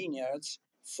vineyards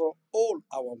for all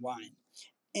our wine.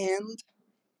 And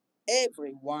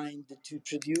every wine that we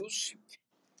produce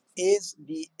is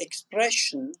the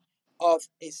expression of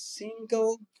a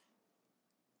single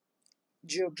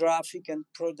geographic and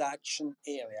production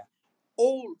area.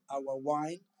 All our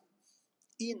wine,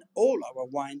 in all our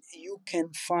wine, you can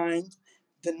find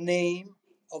the name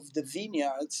of the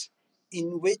vineyards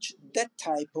in which that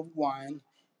type of wine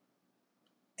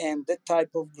and that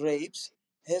type of grapes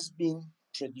has been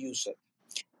produced.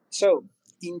 So,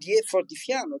 in the for the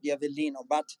Fiano di Avellino,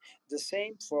 but the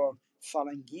same for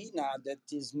Falanghina that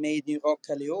is made in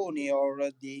Roccaleone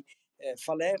or the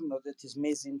Falerno that is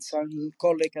made in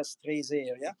Colle Castrese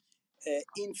area.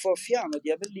 In Forfiano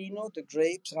di Avellino, the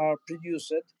grapes are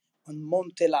produced on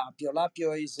Monte Lapio.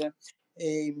 Lapio is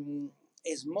a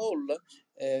small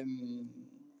um,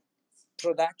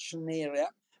 production area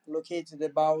located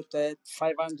about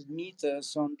 500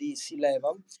 meters on the sea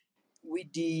level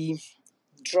with the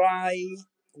dry,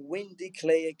 windy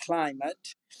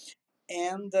climate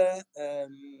and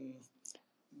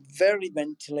very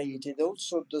ventilated.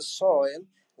 Also, the soil,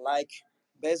 like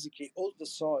basically all the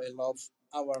soil of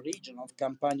our region, of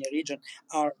Campania region,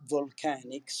 are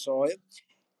volcanic soil.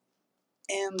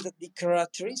 And the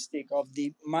characteristic of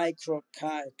the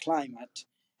microclimate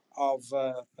of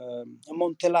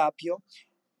Montelapio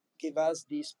give us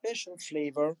the special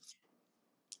flavor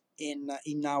in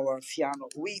our Fiano.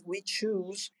 We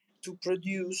choose to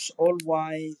produce all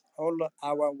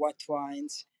our white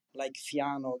wines like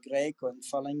Fiano, Greco, and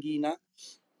Falanghina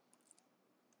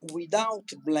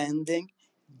without blending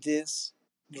these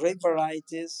grape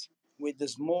varieties with a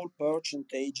small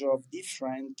percentage of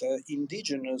different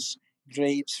indigenous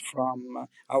grapes from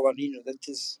our region. That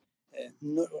is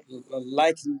no,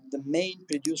 like the main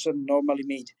producer normally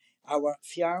made. Our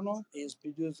Fiano is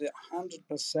produced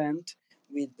 100%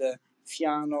 with the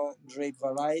Fiano grape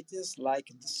varieties, like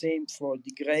the same for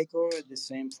the Greco, the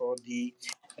same for the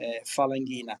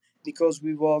Falanghina, because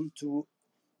we want to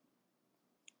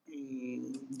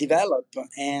develop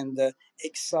and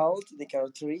exalt the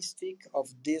characteristic of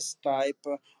this type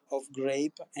of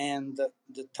grape and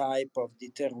the type of the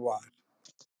terroir.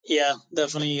 Yeah,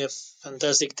 definitely a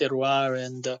fantastic terroir,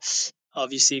 and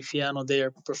obviously Fiano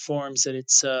there performs at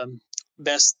its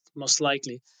best, most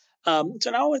likely. So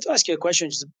now I want to ask you a question,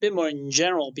 just a bit more in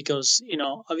general, because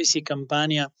obviously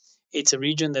Campania, it's a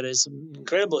region that has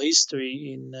incredible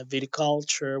history in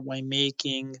viticulture,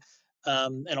 winemaking,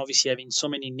 and obviously having so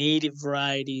many native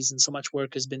varieties, and so much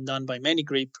work has been done by many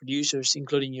great producers,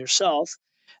 including yourself.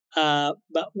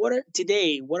 But what are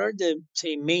the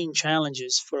say main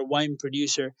challenges for a wine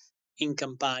producer in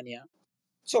Campania?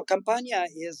 So Campania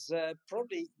is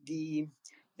probably the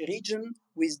region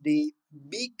with the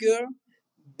bigger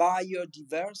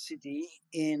biodiversity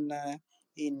in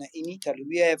Italy.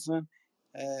 We have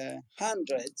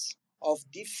hundreds of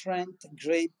different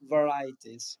grape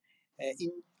varieties,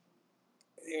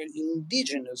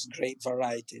 indigenous grape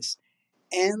varieties,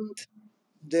 and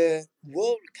the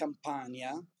whole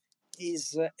Campania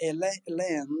is a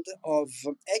land of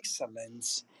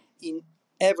excellence in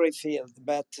every field,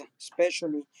 but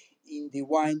especially in the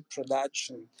wine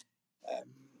production. Um,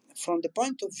 from the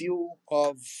point of view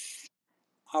of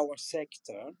our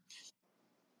sector,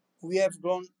 we have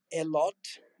grown a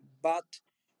lot, but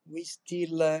we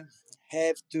still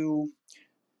have to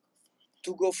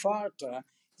go further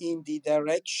in the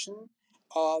direction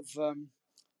of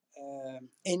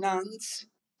enhance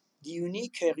the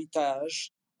unique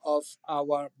heritage of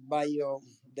our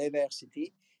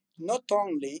biodiversity, not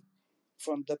only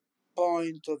from the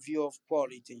point of view of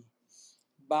quality,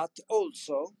 but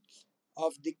also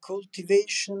of the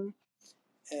cultivation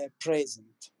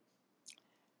present.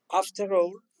 After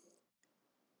all,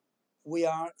 we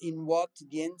are in what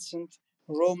the ancient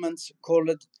Romans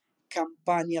called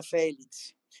Campania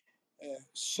Felix.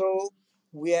 So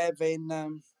we have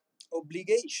an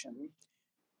obligation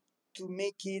to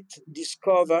make it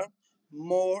discover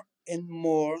more and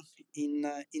more in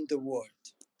the world.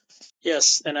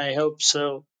 Yes, and I hope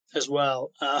so as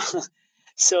well. I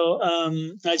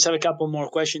just have a couple more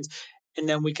questions, and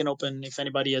then we can open if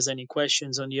anybody has any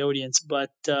questions on the audience.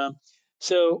 But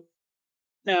so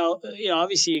Now,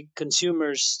 obviously,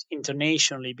 consumers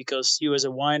internationally, because you as a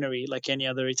winery, like any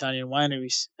other Italian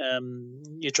wineries,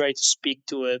 you try to speak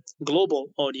to a global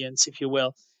audience, if you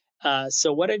will.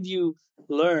 So, what have you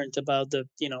learned about the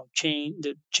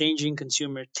changing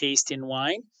consumer taste in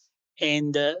wine,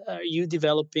 and are you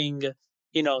developing,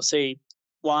 say,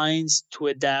 wines to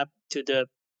adapt to the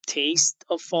taste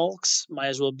of folks? Might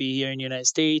as well be here in the United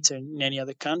States or in any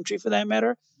other country for that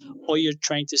matter, or you're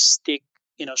trying to stick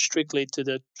strictly to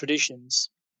the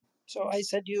traditions. So I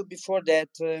said you before that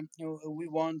we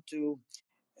want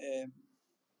uh,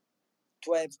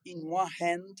 to have in one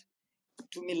hand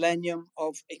 2 millennium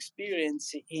of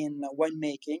experience in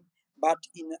winemaking, but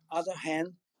in the other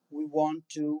hand, we want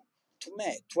to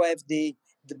have the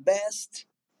best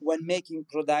winemaking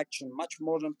production, much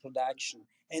modern production,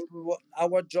 and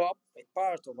our job, a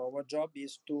part of our job,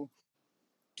 is to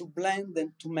blend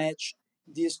and to match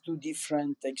these two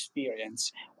different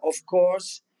experience. Of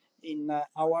course, in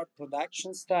our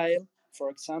production style, for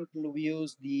example, we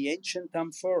use the ancient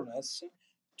amphoras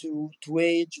to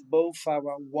age both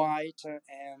our white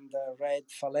and red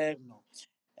Falerno.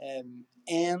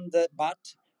 And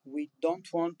but we don't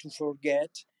want to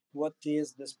forget what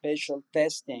is the special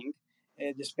testing,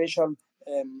 the special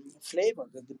flavor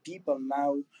that the people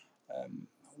now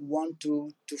want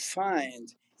to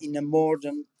find in a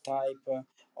modern type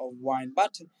of wine.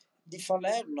 But the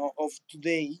Falerno of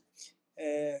today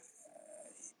uh,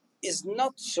 is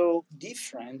not so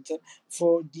different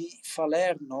for the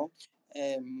Falerno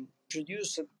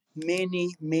produced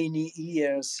many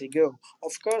years ago.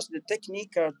 Of course, the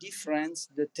technique are different,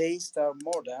 the taste are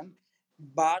modern,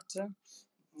 but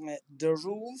the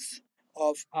rules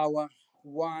of our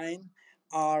wine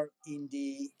are in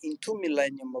 2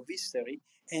 millennium of history,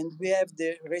 and we have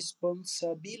the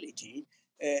responsibility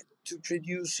to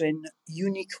produce an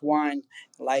unique wine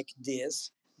like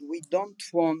this. We don't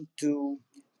want to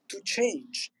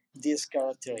change this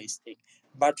characteristic,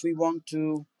 but we want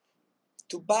to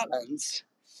balance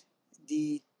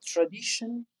the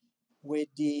tradition with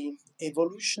the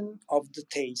evolution of the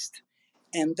taste.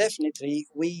 And definitely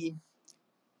we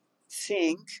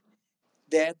think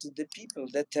that the people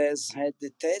that has had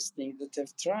the testing, that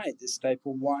have tried this type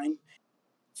of wine,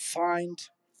 find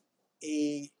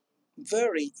a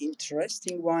very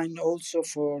interesting wine also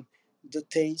for the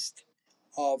taste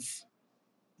of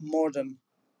modern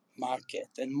market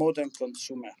and modern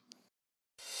consumer.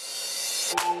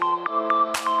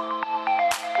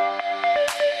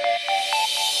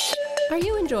 Are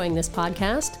you enjoying this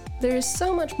podcast? There is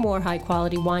so much more high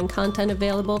quality wine content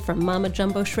available from Mama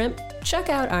Jumbo Shrimp. Check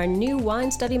out our new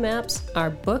wine study maps, our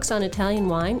books on Italian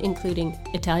wine, including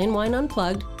Italian Wine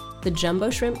Unplugged, The Jumbo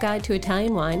Shrimp Guide to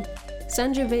Italian Wine,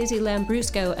 Sangiovese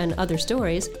Lambrusco and Other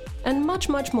Stories, and much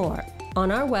more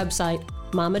on our website,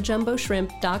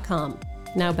 mamajumboshrimp.com.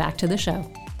 Now back to the show.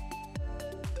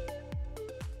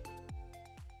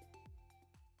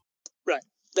 Right.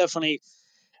 Definitely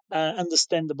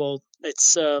understandable.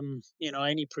 It's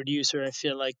any producer. I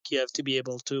feel like you have to be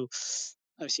able to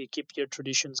obviously keep your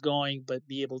traditions going, but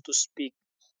be able to speak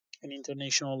an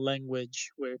international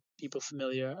language where people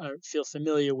feel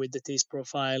familiar with the taste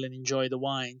profile and enjoy the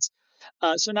wines.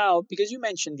 So now, because you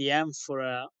mentioned the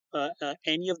amphora,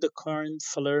 any of the current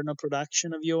Falerno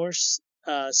production of yours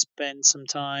spend some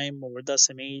time or does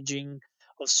some aging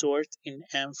of sort in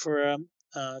amphora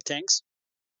tanks?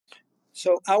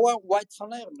 So our white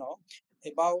Falerno,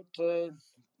 about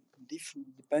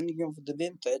depending on the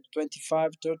vintage,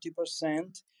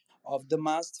 25-30% of the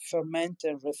must ferment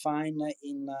and refine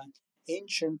in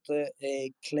ancient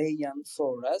clay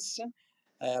amphoras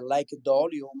like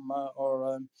Dolium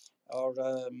or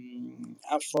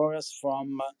amphoras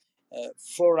from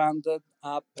 400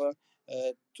 up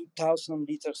 2,000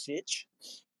 liters each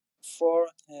for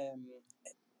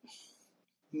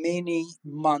many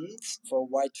months for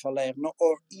white Falerno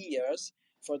or years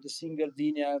for the single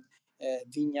vineyard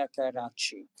Vigna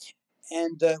Carracci.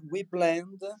 And we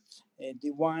blend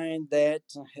the wine that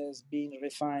has been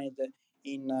refined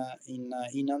in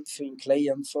clay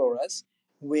amphoras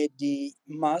with the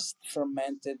must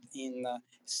fermented in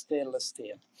stainless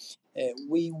steel.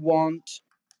 We want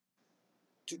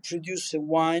to produce a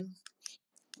wine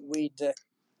with a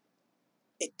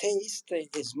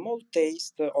small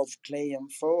taste of clay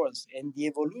amphoras and the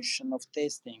evolution of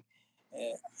tasting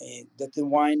that the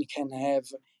wine can have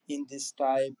in this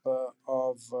type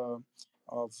of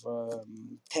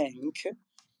tank.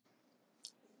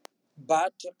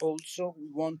 But also we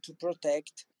want to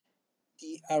protect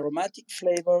the aromatic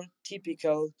flavor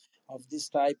typical of this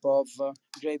type of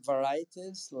grape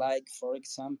varieties, like for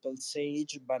example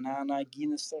sage, banana,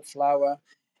 Guinness flower,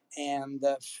 and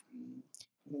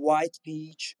white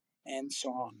peach, and so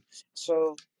on.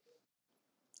 So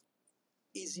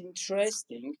it's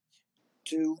interesting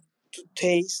to to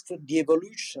taste the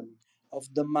evolution of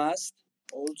the must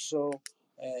also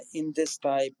in this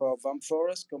type of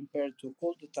amphoras compared to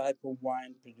all the type of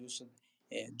wine produced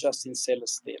just in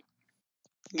Celestin.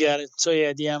 Got it. So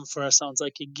yeah, the amphora sounds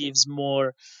like it gives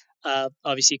more,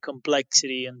 obviously,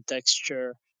 complexity and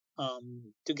texture,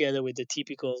 together with the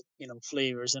typical,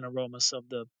 flavors and aromas of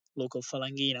the local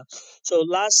falangina. So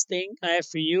last thing I have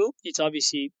for you, it's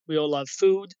obviously we all love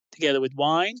food together with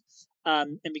wine,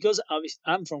 and because obviously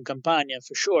I'm from Campania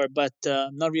for sure, but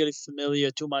I'm not really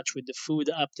familiar too much with the food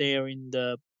up there in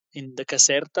the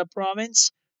Caserta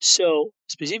province. So,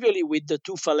 specifically with the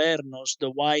two Falernos,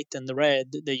 the white and the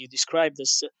red that you described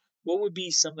us, what would be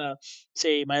some,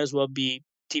 say, might as well be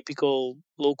typical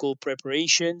local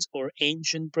preparations or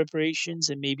ancient preparations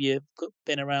and maybe have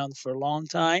been around for a long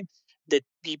time that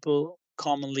people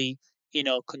commonly,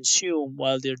 consume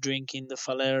while they're drinking the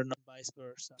Falerno, vice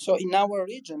versa? So in our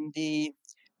region, the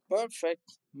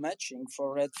perfect matching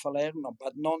for red Falerno,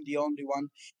 but not the only one,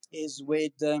 is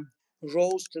with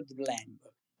roasted lamb,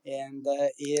 and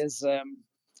is the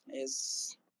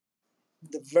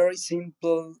very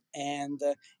simple and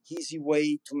easy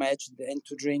way to match and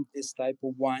to drink this type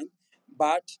of wine.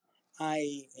 But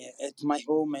I, at my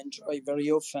home, enjoy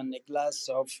very often a glass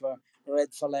of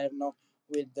red Falerno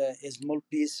with a small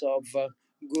piece of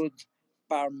good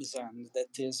Parmesan.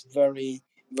 That is very,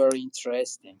 very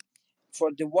interesting.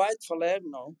 For the white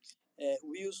Falerno,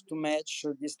 we used to match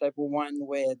this type of wine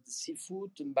with seafood,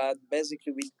 but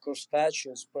basically with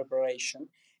crustaceous preparation.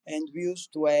 And we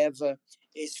used to have a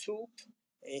soup,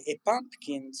 a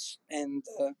pumpkins and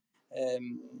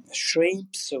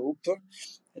shrimp soup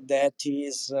that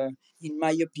is, in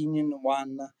my opinion,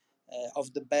 one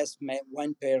of the best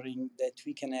wine pairing that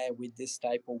we can have with this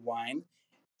type of wine.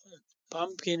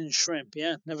 Pumpkin and shrimp,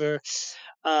 yeah, never,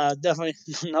 definitely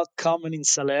not common in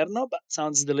Salerno, but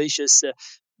sounds delicious,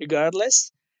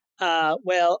 regardless.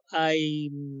 Well,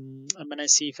 I'm gonna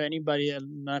see if anybody,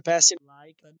 I'm gonna pass it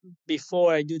like. But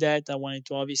before I do that, I wanted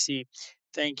to obviously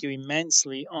thank you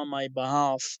immensely on my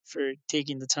behalf for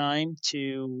taking the time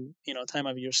to, time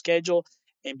out of your schedule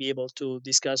and be able to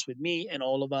discuss with me and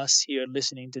all of us here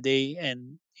listening today,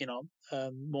 and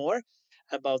more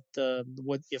about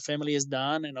what your family has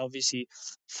done, and obviously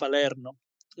Falerno.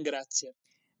 Grazie.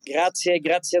 Grazie,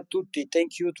 grazie a tutti.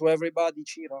 Thank you to everybody,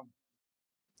 Ciro.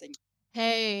 Thank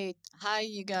Hey, hi,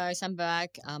 you guys. I'm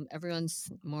back.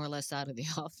 Everyone's more or less out of the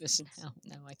office now.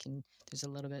 Now I can, there's a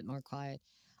little bit more quiet.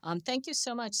 Thank you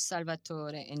so much,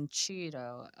 Salvatore and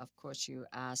Ciro. Of course, you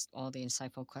asked all the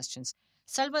insightful questions.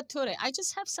 Salvatore, I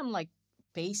just have some like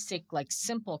basic, like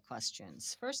simple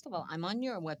questions. First of all, I'm on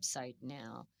your website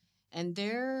now, and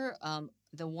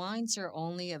the wines are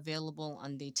only available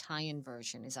on the Italian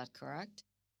version. Is that correct?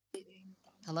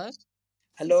 Hello?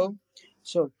 Hello.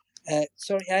 So,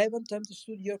 sorry, I haven't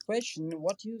understood your question.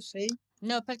 What you say?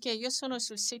 No, perché io sono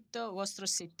sul sito, vostro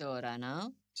sito ora,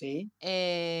 no? Sì.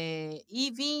 E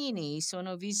i vini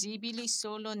sono visibili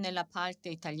solo nella parte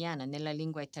italiana, nella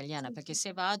lingua italiana, perché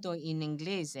se vado in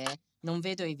inglese non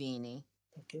vedo i vini.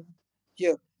 Ok.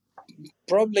 Io,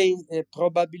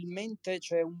 probabilmente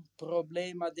c'è un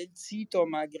problema del sito,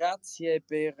 ma grazie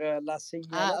per la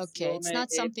Ah, okay. It's segnalazione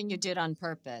not e something you did on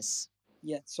purpose.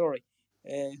 yeah, sorry.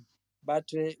 Uh,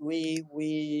 but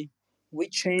we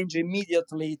change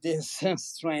immediately this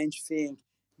strange thing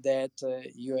that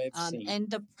you have seen. And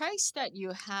the price that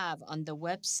you have on the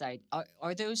website,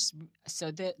 are those,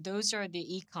 so those are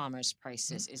the e-commerce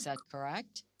prices, is that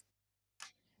correct?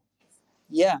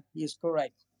 Yeah, is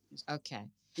correct. Okay.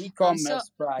 So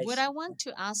E-commerce what price. I want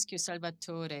to ask you,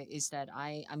 Salvatore, is that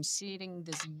I'm seeing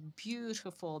this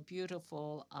beautiful,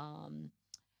 beautiful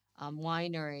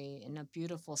winery in a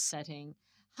beautiful setting.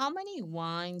 How many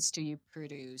wines do you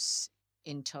produce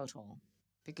in total?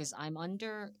 Because I'm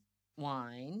under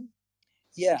wine.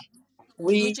 Yeah, Can you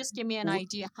we just give me an we,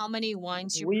 idea how many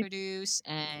wines you we produce?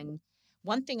 And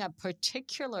one thing in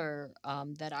particular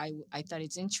that I thought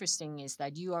it's interesting is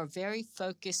that you are very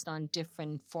focused on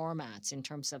different formats in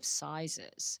terms of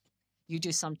sizes. You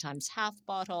do sometimes half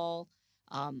bottle.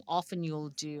 Often you'll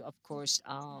do, of course,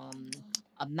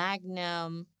 a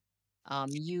magnum.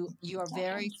 You are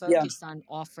very yeah. focused on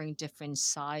offering different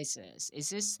sizes. Is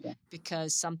this Yeah.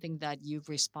 because something that you've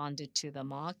responded to the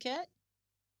market?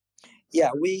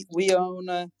 Yeah, we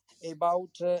own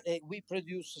we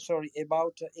produce, sorry,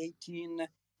 about 18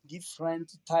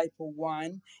 different type of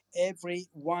wine. Every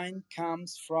wine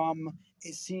comes from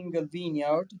a single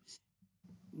vineyard.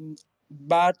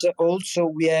 But also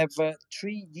we have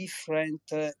three different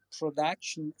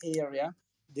production area.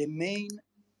 The main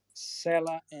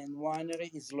cellar and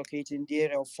winery is located in the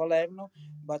area of Falerno,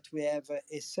 but we have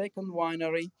a second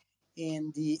winery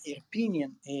in the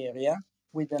Irpinian area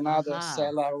with another Aha.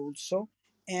 cellar also.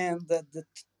 And the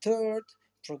third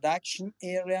production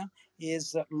area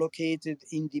is located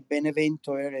in the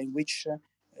Benevento area, in which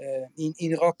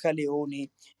in Roccaleone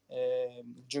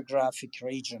geographic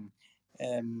region.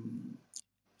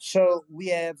 So we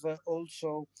have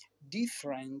also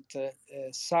different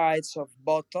size of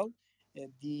bottle.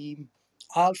 The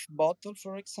half bottle,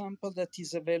 for example, that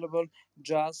is available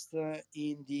just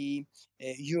in the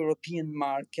European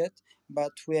market,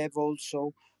 but we have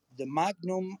also the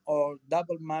Magnum or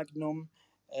double Magnum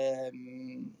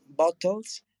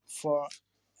bottles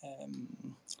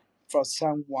um, for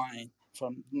some wine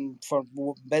for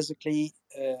basically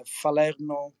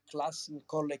Falerno classic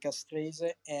Colle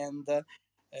Castrese and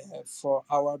for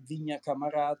our Vigna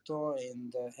Camarato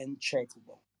and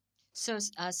Cecubo. So,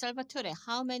 Salvatore,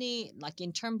 how many, like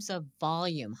in terms of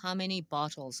volume, how many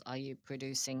bottles are you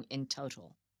producing in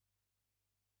total?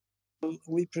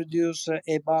 We produce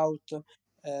about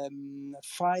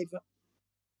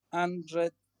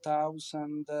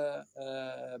 500,000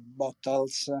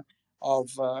 bottles of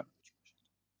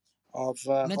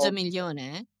Mezzo of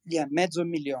milione? yeah, mezzo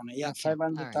milione, yeah, Okay, all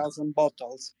right. 500,000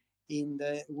 bottles in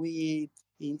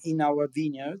our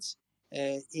vineyards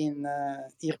in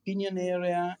Irpinian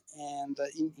area and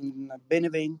in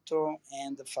Benevento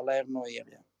and Falerno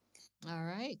area. All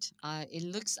right. It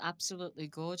looks absolutely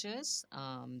gorgeous.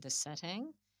 The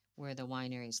setting where the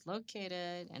winery is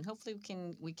located, and hopefully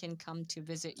we can come to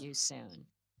visit you soon.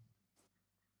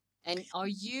 And are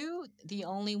you the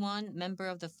only one member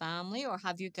of the family, or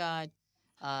have you got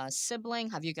a sibling?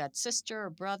 Have you got sister or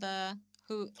brother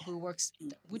who works?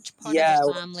 Which part of the Yeah,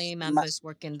 family my, members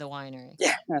work in the winery?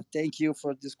 yeah, thank you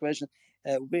for this question.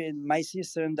 My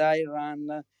sister and I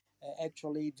run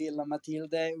actually Villa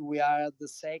Matilde. We are the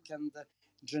second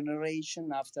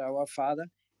generation after our father,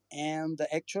 and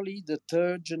actually the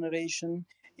third generation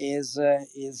is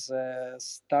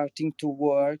starting to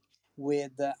work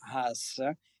with us.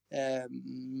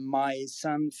 My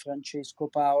son Francesco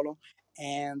Paolo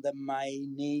and my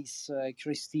niece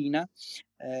Cristina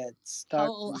How start.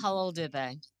 old, how old are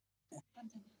they?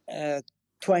 uh,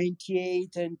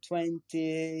 28 and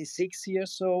 26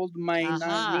 years old. My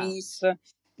Aha. niece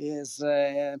is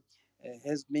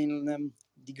has been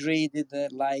degraded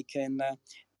like an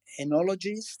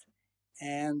enologist,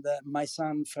 and my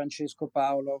son Francesco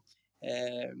Paolo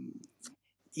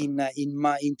in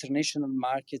my international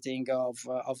marketing of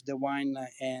the wine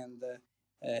and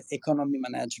economy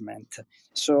management.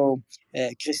 So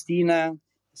Christina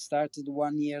started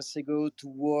 1 year ago to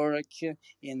work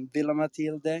in Villa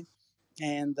Matilde,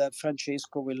 and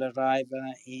Francesco will arrive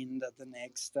in the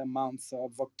next month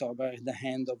of October at the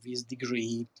end of his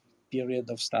degree period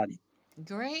of study.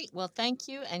 Great. Well, thank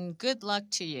you and good luck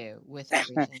to you with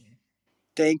everything.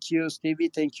 Thank you, Stevie.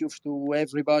 Thank you to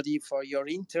everybody for your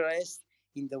interest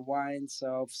in the wines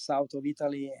of south of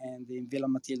Italy and in Villa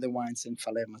Matilde wines in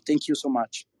Palermo. Thank you so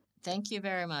much. Thank you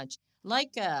very much.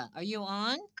 Laika, are you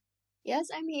on? Yes,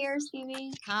 I'm here,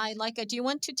 Stevie. Hi, Laika. Do you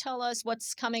want to tell us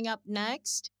what's coming up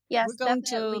next? Yes,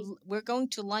 definitely. We're going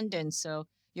to London, so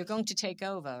you're going to take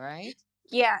over, right?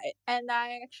 Yeah, and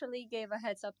I actually gave a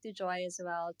heads up to Joy as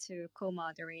well to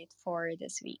co-moderate for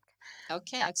this week.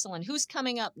 Okay, excellent. Who's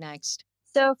coming up next?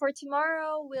 So for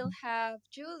tomorrow, we'll have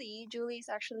Julie. Julie's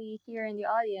actually here in the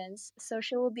audience, so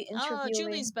she will be Oh, interviewing.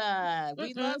 Julie's back.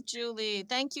 We Mm-mm. love Julie.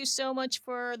 Thank you so much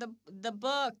for the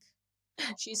book.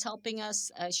 She's helping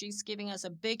us. She's giving us a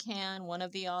big hand. One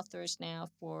of the authors now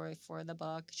for the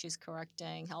book. She's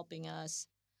correcting, helping us.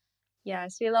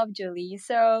 Yes, we love Julie.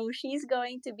 So she's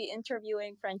going to be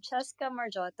interviewing Francesca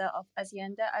Margiotta of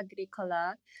Hacienda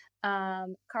Agricola,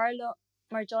 Carlo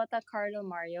Margiotta Carlo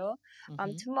Mario,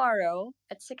 Mhm. tomorrow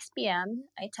at 6 p.m.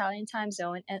 Italian time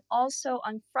zone. And also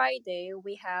on Friday,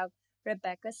 we have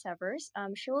Rebecca Severs.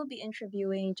 She will be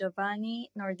interviewing Giovanni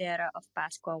Nordera of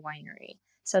Pasqua Winery.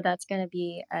 So that's going to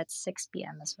be at 6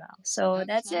 p.m. as well. So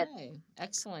that's it. Okay,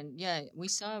 excellent. Yeah, we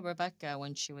saw Rebecca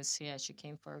when she was here. She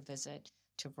came for a visit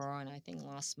to Verona, I think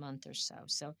last month or so.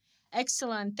 So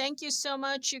excellent. Thank you so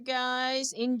much, you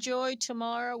guys. Enjoy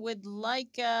tomorrow with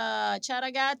Laika. Ciao Ciao.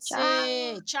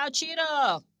 ragazzi. Ciao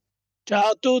Ciro.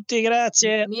 Ciao a tutti,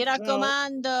 grazie. Mi Ciao.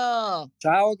 raccomando.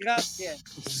 Ciao, grazie.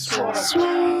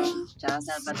 Ciao,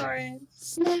 Salvatore.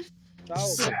 Ciao.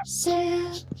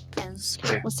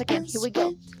 Once again, here we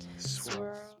go.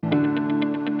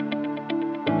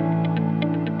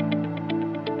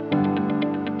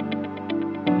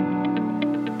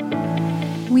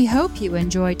 We hope you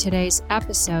enjoyed today's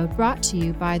episode brought to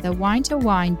you by the Wine to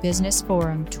Wine Business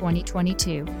Forum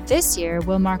 2022. This year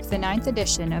will mark the 9th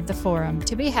edition of the forum,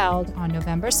 to be held on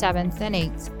November 7th and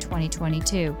 8th,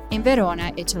 2022, in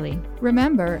Verona, Italy.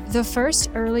 Remember, the first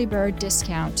early bird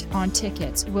discount on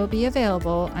tickets will be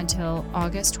available until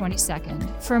August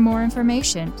 22nd. For more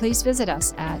information, please visit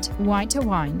us at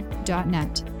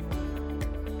winetowine.net.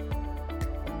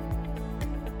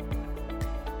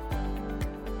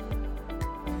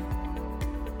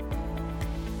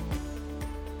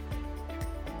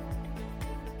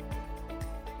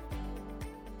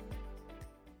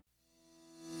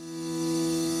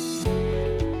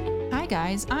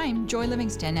 Guys, I'm Joy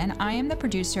Livingston, and I am the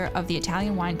producer of the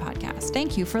Italian Wine Podcast.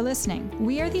 Thank you for listening.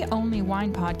 We are the only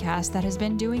wine podcast that has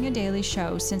been doing a daily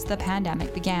show since the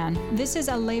pandemic began. This is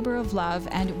a labor of love,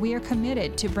 and we are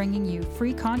committed to bringing you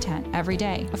free content every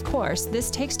day. Of course, this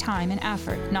takes time and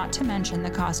effort, not to mention the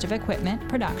cost of equipment,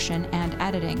 production, and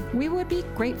editing. We would be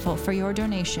grateful for your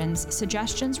donations,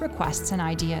 suggestions, requests, and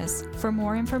ideas. For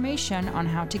more information on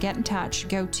how to get in touch,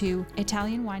 go to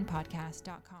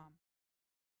ItalianWinePodcast.com.